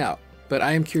helps me out. But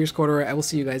I am Curious Corduroy. I will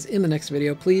see you guys in the next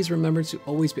video. Please remember to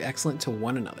always be excellent to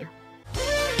one another.